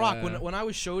it was The Rock when I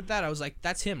was showed that. I was like,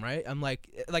 that's him, right? I'm like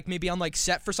maybe I'm like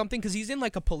set for something because he's in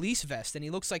like a police vest and he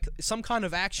looks like some kind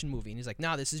of action movie. And he's like,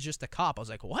 nah, this is just a cop. I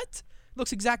was like, what?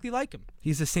 Looks exactly like him.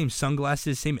 He's the same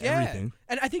sunglasses, same everything.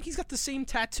 And I think he's got the same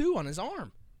tattoo on his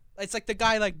arm. It's like the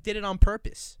guy like did it on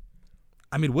purpose.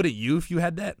 I mean, wouldn't you if you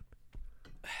had that?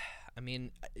 I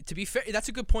mean, to be fair, that's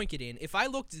a good point, Gideon. If I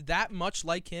looked that much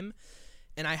like him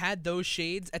and I had those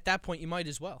shades, at that point you might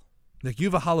as well. Like you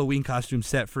have a Halloween costume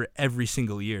set for every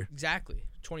single year. Exactly.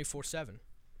 24/7.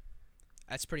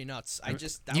 That's pretty nuts.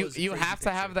 You have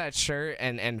to have that shirt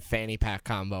and fanny pack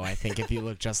combo, I think, if you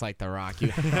look just like The Rock. You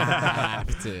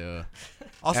have to.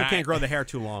 Also can't grow the hair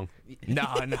too long.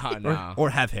 No. Or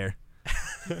have hair.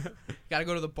 Gotta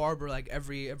go to the barber like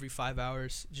every 5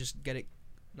 hours. Just get it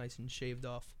nice and shaved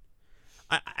off.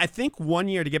 I think 1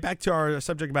 year, to get back to our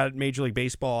subject about Major League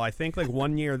Baseball, I think like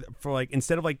 1 year for like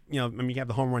instead of like I mean you have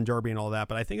the home run derby and all that,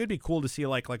 but I think it'd be cool to see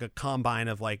like a combine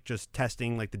of like just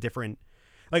testing like the different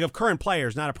like of current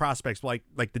players, not of prospects, but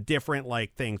like the different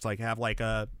like things, like have like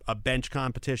a bench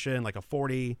competition, like a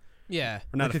 40. Yeah,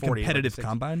 or not like a 40, competitive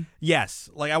combine. Yes,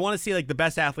 like I want to see like the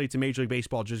best athletes in Major League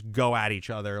Baseball just go at each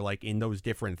other like in those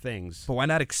different things. But why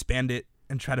not expand it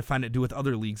and try to find it do with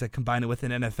other leagues, like combine it with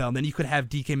an NFL, and then you could have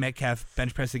DK Metcalf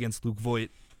bench press against Luke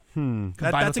Voit.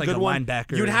 That's a good one.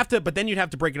 Linebacker. You'd have to, but then you'd have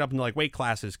to break it up into like weight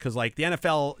classes because like the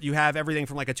NFL, you have everything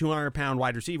from like a 200-pound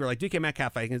wide receiver, like DK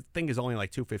Metcalf, I think is only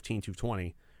like 215,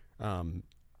 220,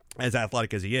 as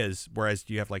athletic as he is. Whereas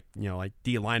you have like like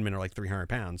D linemen are like 300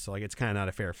 pounds, so like it's kind of not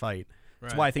a fair fight.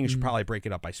 That's why I think you should probably break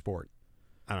it up by sport.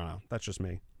 I don't know. That's just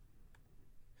me.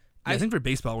 I think for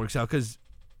baseball it works out because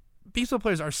baseball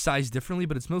players are sized differently,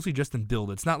 but it's mostly just in build.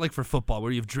 It's not like for football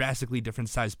where you have drastically different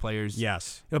sized players.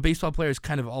 Yes. Baseball players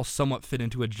kind of all somewhat fit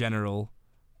into a general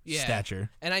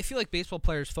stature. And I feel like baseball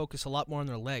players focus a lot more on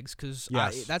their legs because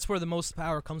that's where the most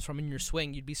power comes from in your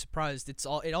swing. You'd be surprised. It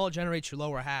all generates your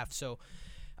lower half. So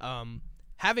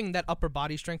having that upper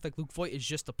body strength like Luke Voit is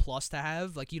just a plus to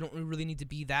have. Like you don't really need to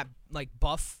be that like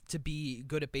buff to be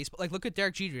good at baseball. Like look at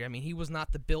Derek Jeter. I mean, he was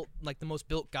not the most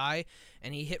built guy,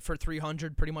 and he hit for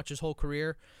 300 pretty much his whole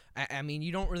career. I mean,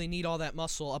 you don't really need all that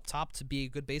muscle up top to be a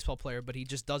good baseball player, but he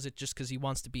just does it just because he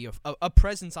wants to be a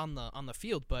presence on the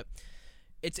field. But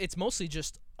it's mostly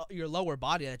just your lower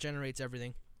body that generates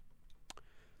everything.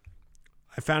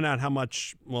 I found out how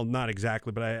much. Well, not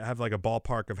exactly, but I have like a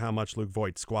ballpark of how much Luke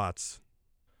Voit squats.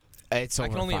 It's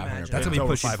over 500. That's it's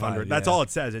over 500. That's all it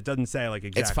says. It doesn't say like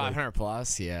exactly. It's 500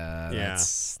 plus. Yeah.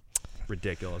 That's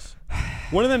ridiculous.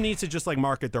 One of them needs to just like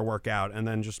market their workout and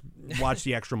then just watch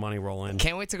the extra money roll in.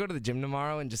 Can't wait to go to the gym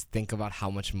tomorrow and just think about how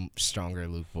much stronger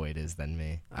Luke Voit is than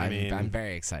me. I'm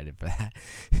very excited for that.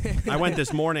 I went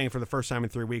this morning for the first time in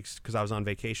 3 weeks because I was on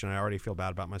vacation. I already feel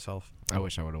bad about myself. I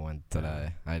wish I would have went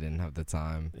today. I didn't have the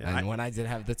time, and when I did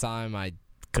have the time, I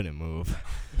couldn't move.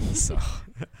 So.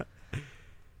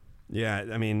 Yeah,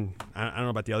 I mean, I don't know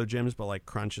about the other gyms, but like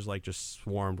Crunch is like just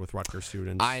swarmed with Rutgers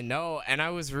students. I know, and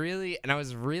I was really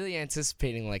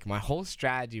anticipating like my whole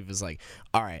strategy was like,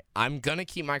 all right, I'm gonna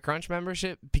keep my Crunch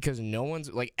membership because everyone's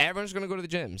gonna go to the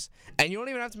gyms, and you don't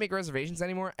even have to make reservations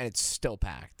anymore, and it's still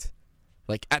packed.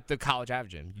 Like at the College Ave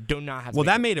gym, you do not have. Well,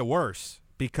 that made it worse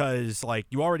because like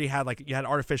you already had you had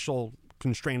artificial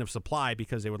constraint of supply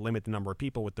because they would limit the number of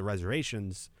people with the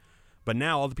reservations. But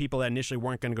now all the people that initially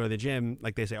weren't going to go to the gym,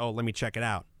 like they say, oh, let me check it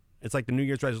out. It's like the New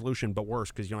Year's resolution, but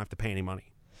worse because you don't have to pay any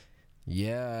money.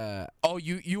 Yeah. Oh,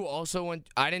 you also went.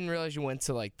 I didn't realize you went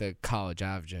to like the College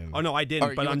Ave gym. Oh no, I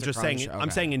didn't. But I'm just saying. Okay.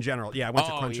 I'm saying in general. Yeah, I went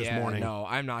to Crunch this morning. No,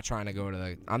 I'm not trying to go to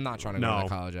the. I'm not trying to go to the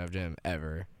College Ave gym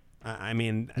ever. I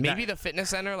mean, maybe the fitness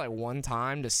center like one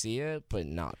time to see it, but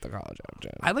not the College Ave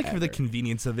gym. I like for the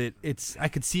convenience of it. I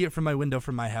could see it from my window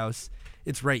from my house.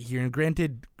 It's right here, and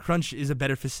granted, Crunch is a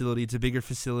better facility. It's a bigger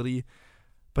facility.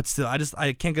 But still,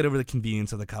 I can't get over the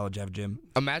convenience of the College Ave gym.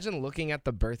 Imagine looking at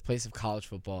the birthplace of college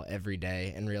football every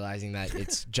day and realizing that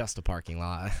it's just a parking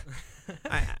lot.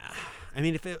 I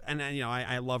mean,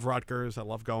 I love Rutgers. I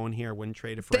love going here. Wouldn't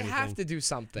trade it for anything. They have to do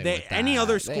something. With that. Any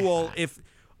other school, if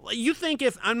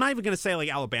I'm not even going to say like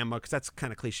Alabama because that's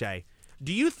kind of cliche.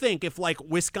 Do you think if like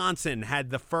Wisconsin had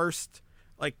the first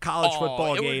like college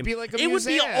football game, would be like a it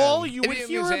museum. would be all you would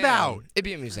hear about. It'd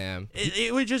be a museum.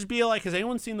 It would just be like, has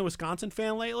anyone seen the Wisconsin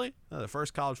fan lately? The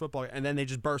first college football, and then they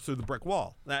just burst through the brick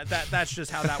wall. That's just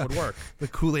how that would work. The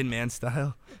Kool-Aid Man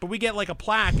style. But we get like a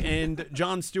plaque and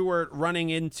Jon Stewart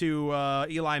running into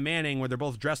Eli Manning where they're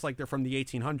both dressed like they're from the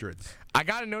 1800s. I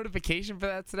got a notification for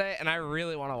that today, and I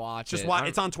really want to watch it.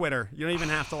 It's on Twitter. You don't even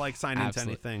have to like sign into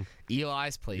anything.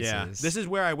 Eli's places. Yeah, this is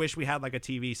where I wish we had like a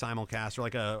TV simulcast or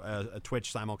like a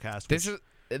Twitch simulcast. This is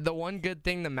the one good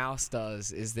thing the Mouse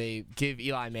does is they give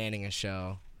Eli Manning a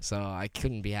show, so I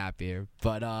couldn't be happier.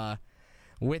 But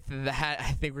with that,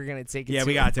 I think we're gonna take it. Yeah,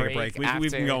 we gotta take a break.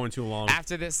 We've been going too long.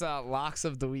 After this Locks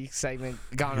of the Week segment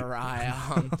gone awry,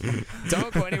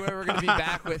 don't go anywhere. We're gonna be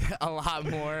back with a lot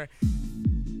more.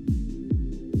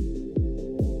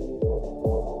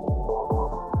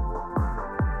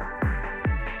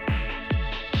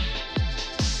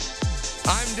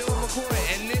 I'm Dylan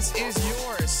McCoy, and this is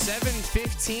your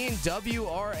 7:15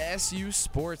 WRSU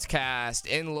Sportscast.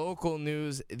 In local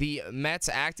news, the Mets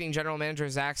acting general manager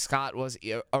Zach Scott was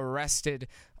arrested.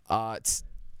 Was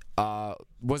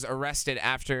arrested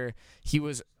after he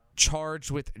was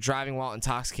charged with driving while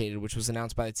intoxicated, which was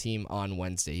announced by the team on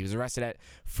Wednesday. He was arrested at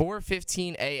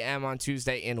 4:15 a.m. on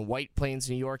Tuesday in White Plains,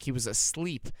 New York. He was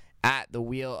asleep at the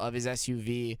wheel of his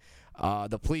SUV.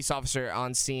 The police officer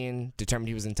on scene determined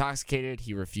he was intoxicated.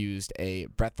 He refused a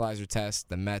breathalyzer test.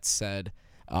 The Mets said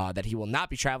that he will not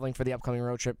be traveling for the upcoming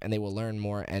road trip, and they will learn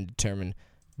more and determine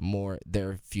more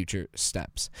their future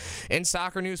steps. In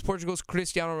soccer news, Portugal's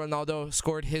Cristiano Ronaldo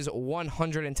scored his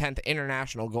 110th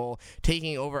international goal,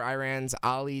 taking over Iran's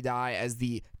Ali Dai as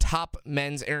the top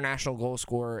men's international goal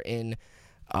scorer in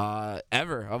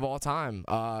ever of all time.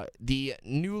 The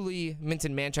newly minted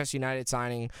Manchester United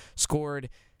signing scored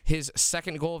his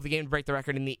second goal of the game to break the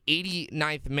record in the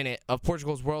 89th minute of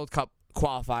Portugal's World Cup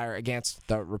qualifier against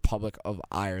the Republic of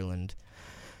Ireland.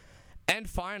 And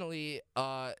finally,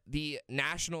 the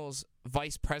Nationals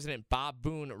Vice President Bob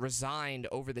Boone resigned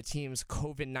over the team's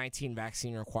COVID-19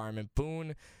 vaccine requirement.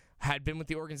 Boone had been with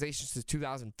the organization since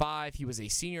 2005. He was a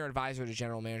senior advisor to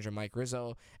general manager Mike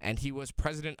Rizzo, and he was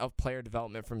president of player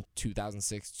development from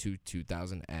 2006 to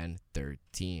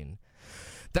 2013.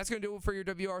 That's going to do it for your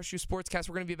WRSU Sportscast.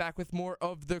 We're going to be back with more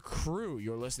of The Crew.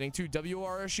 You're listening to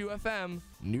WRSU FM,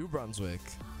 New Brunswick.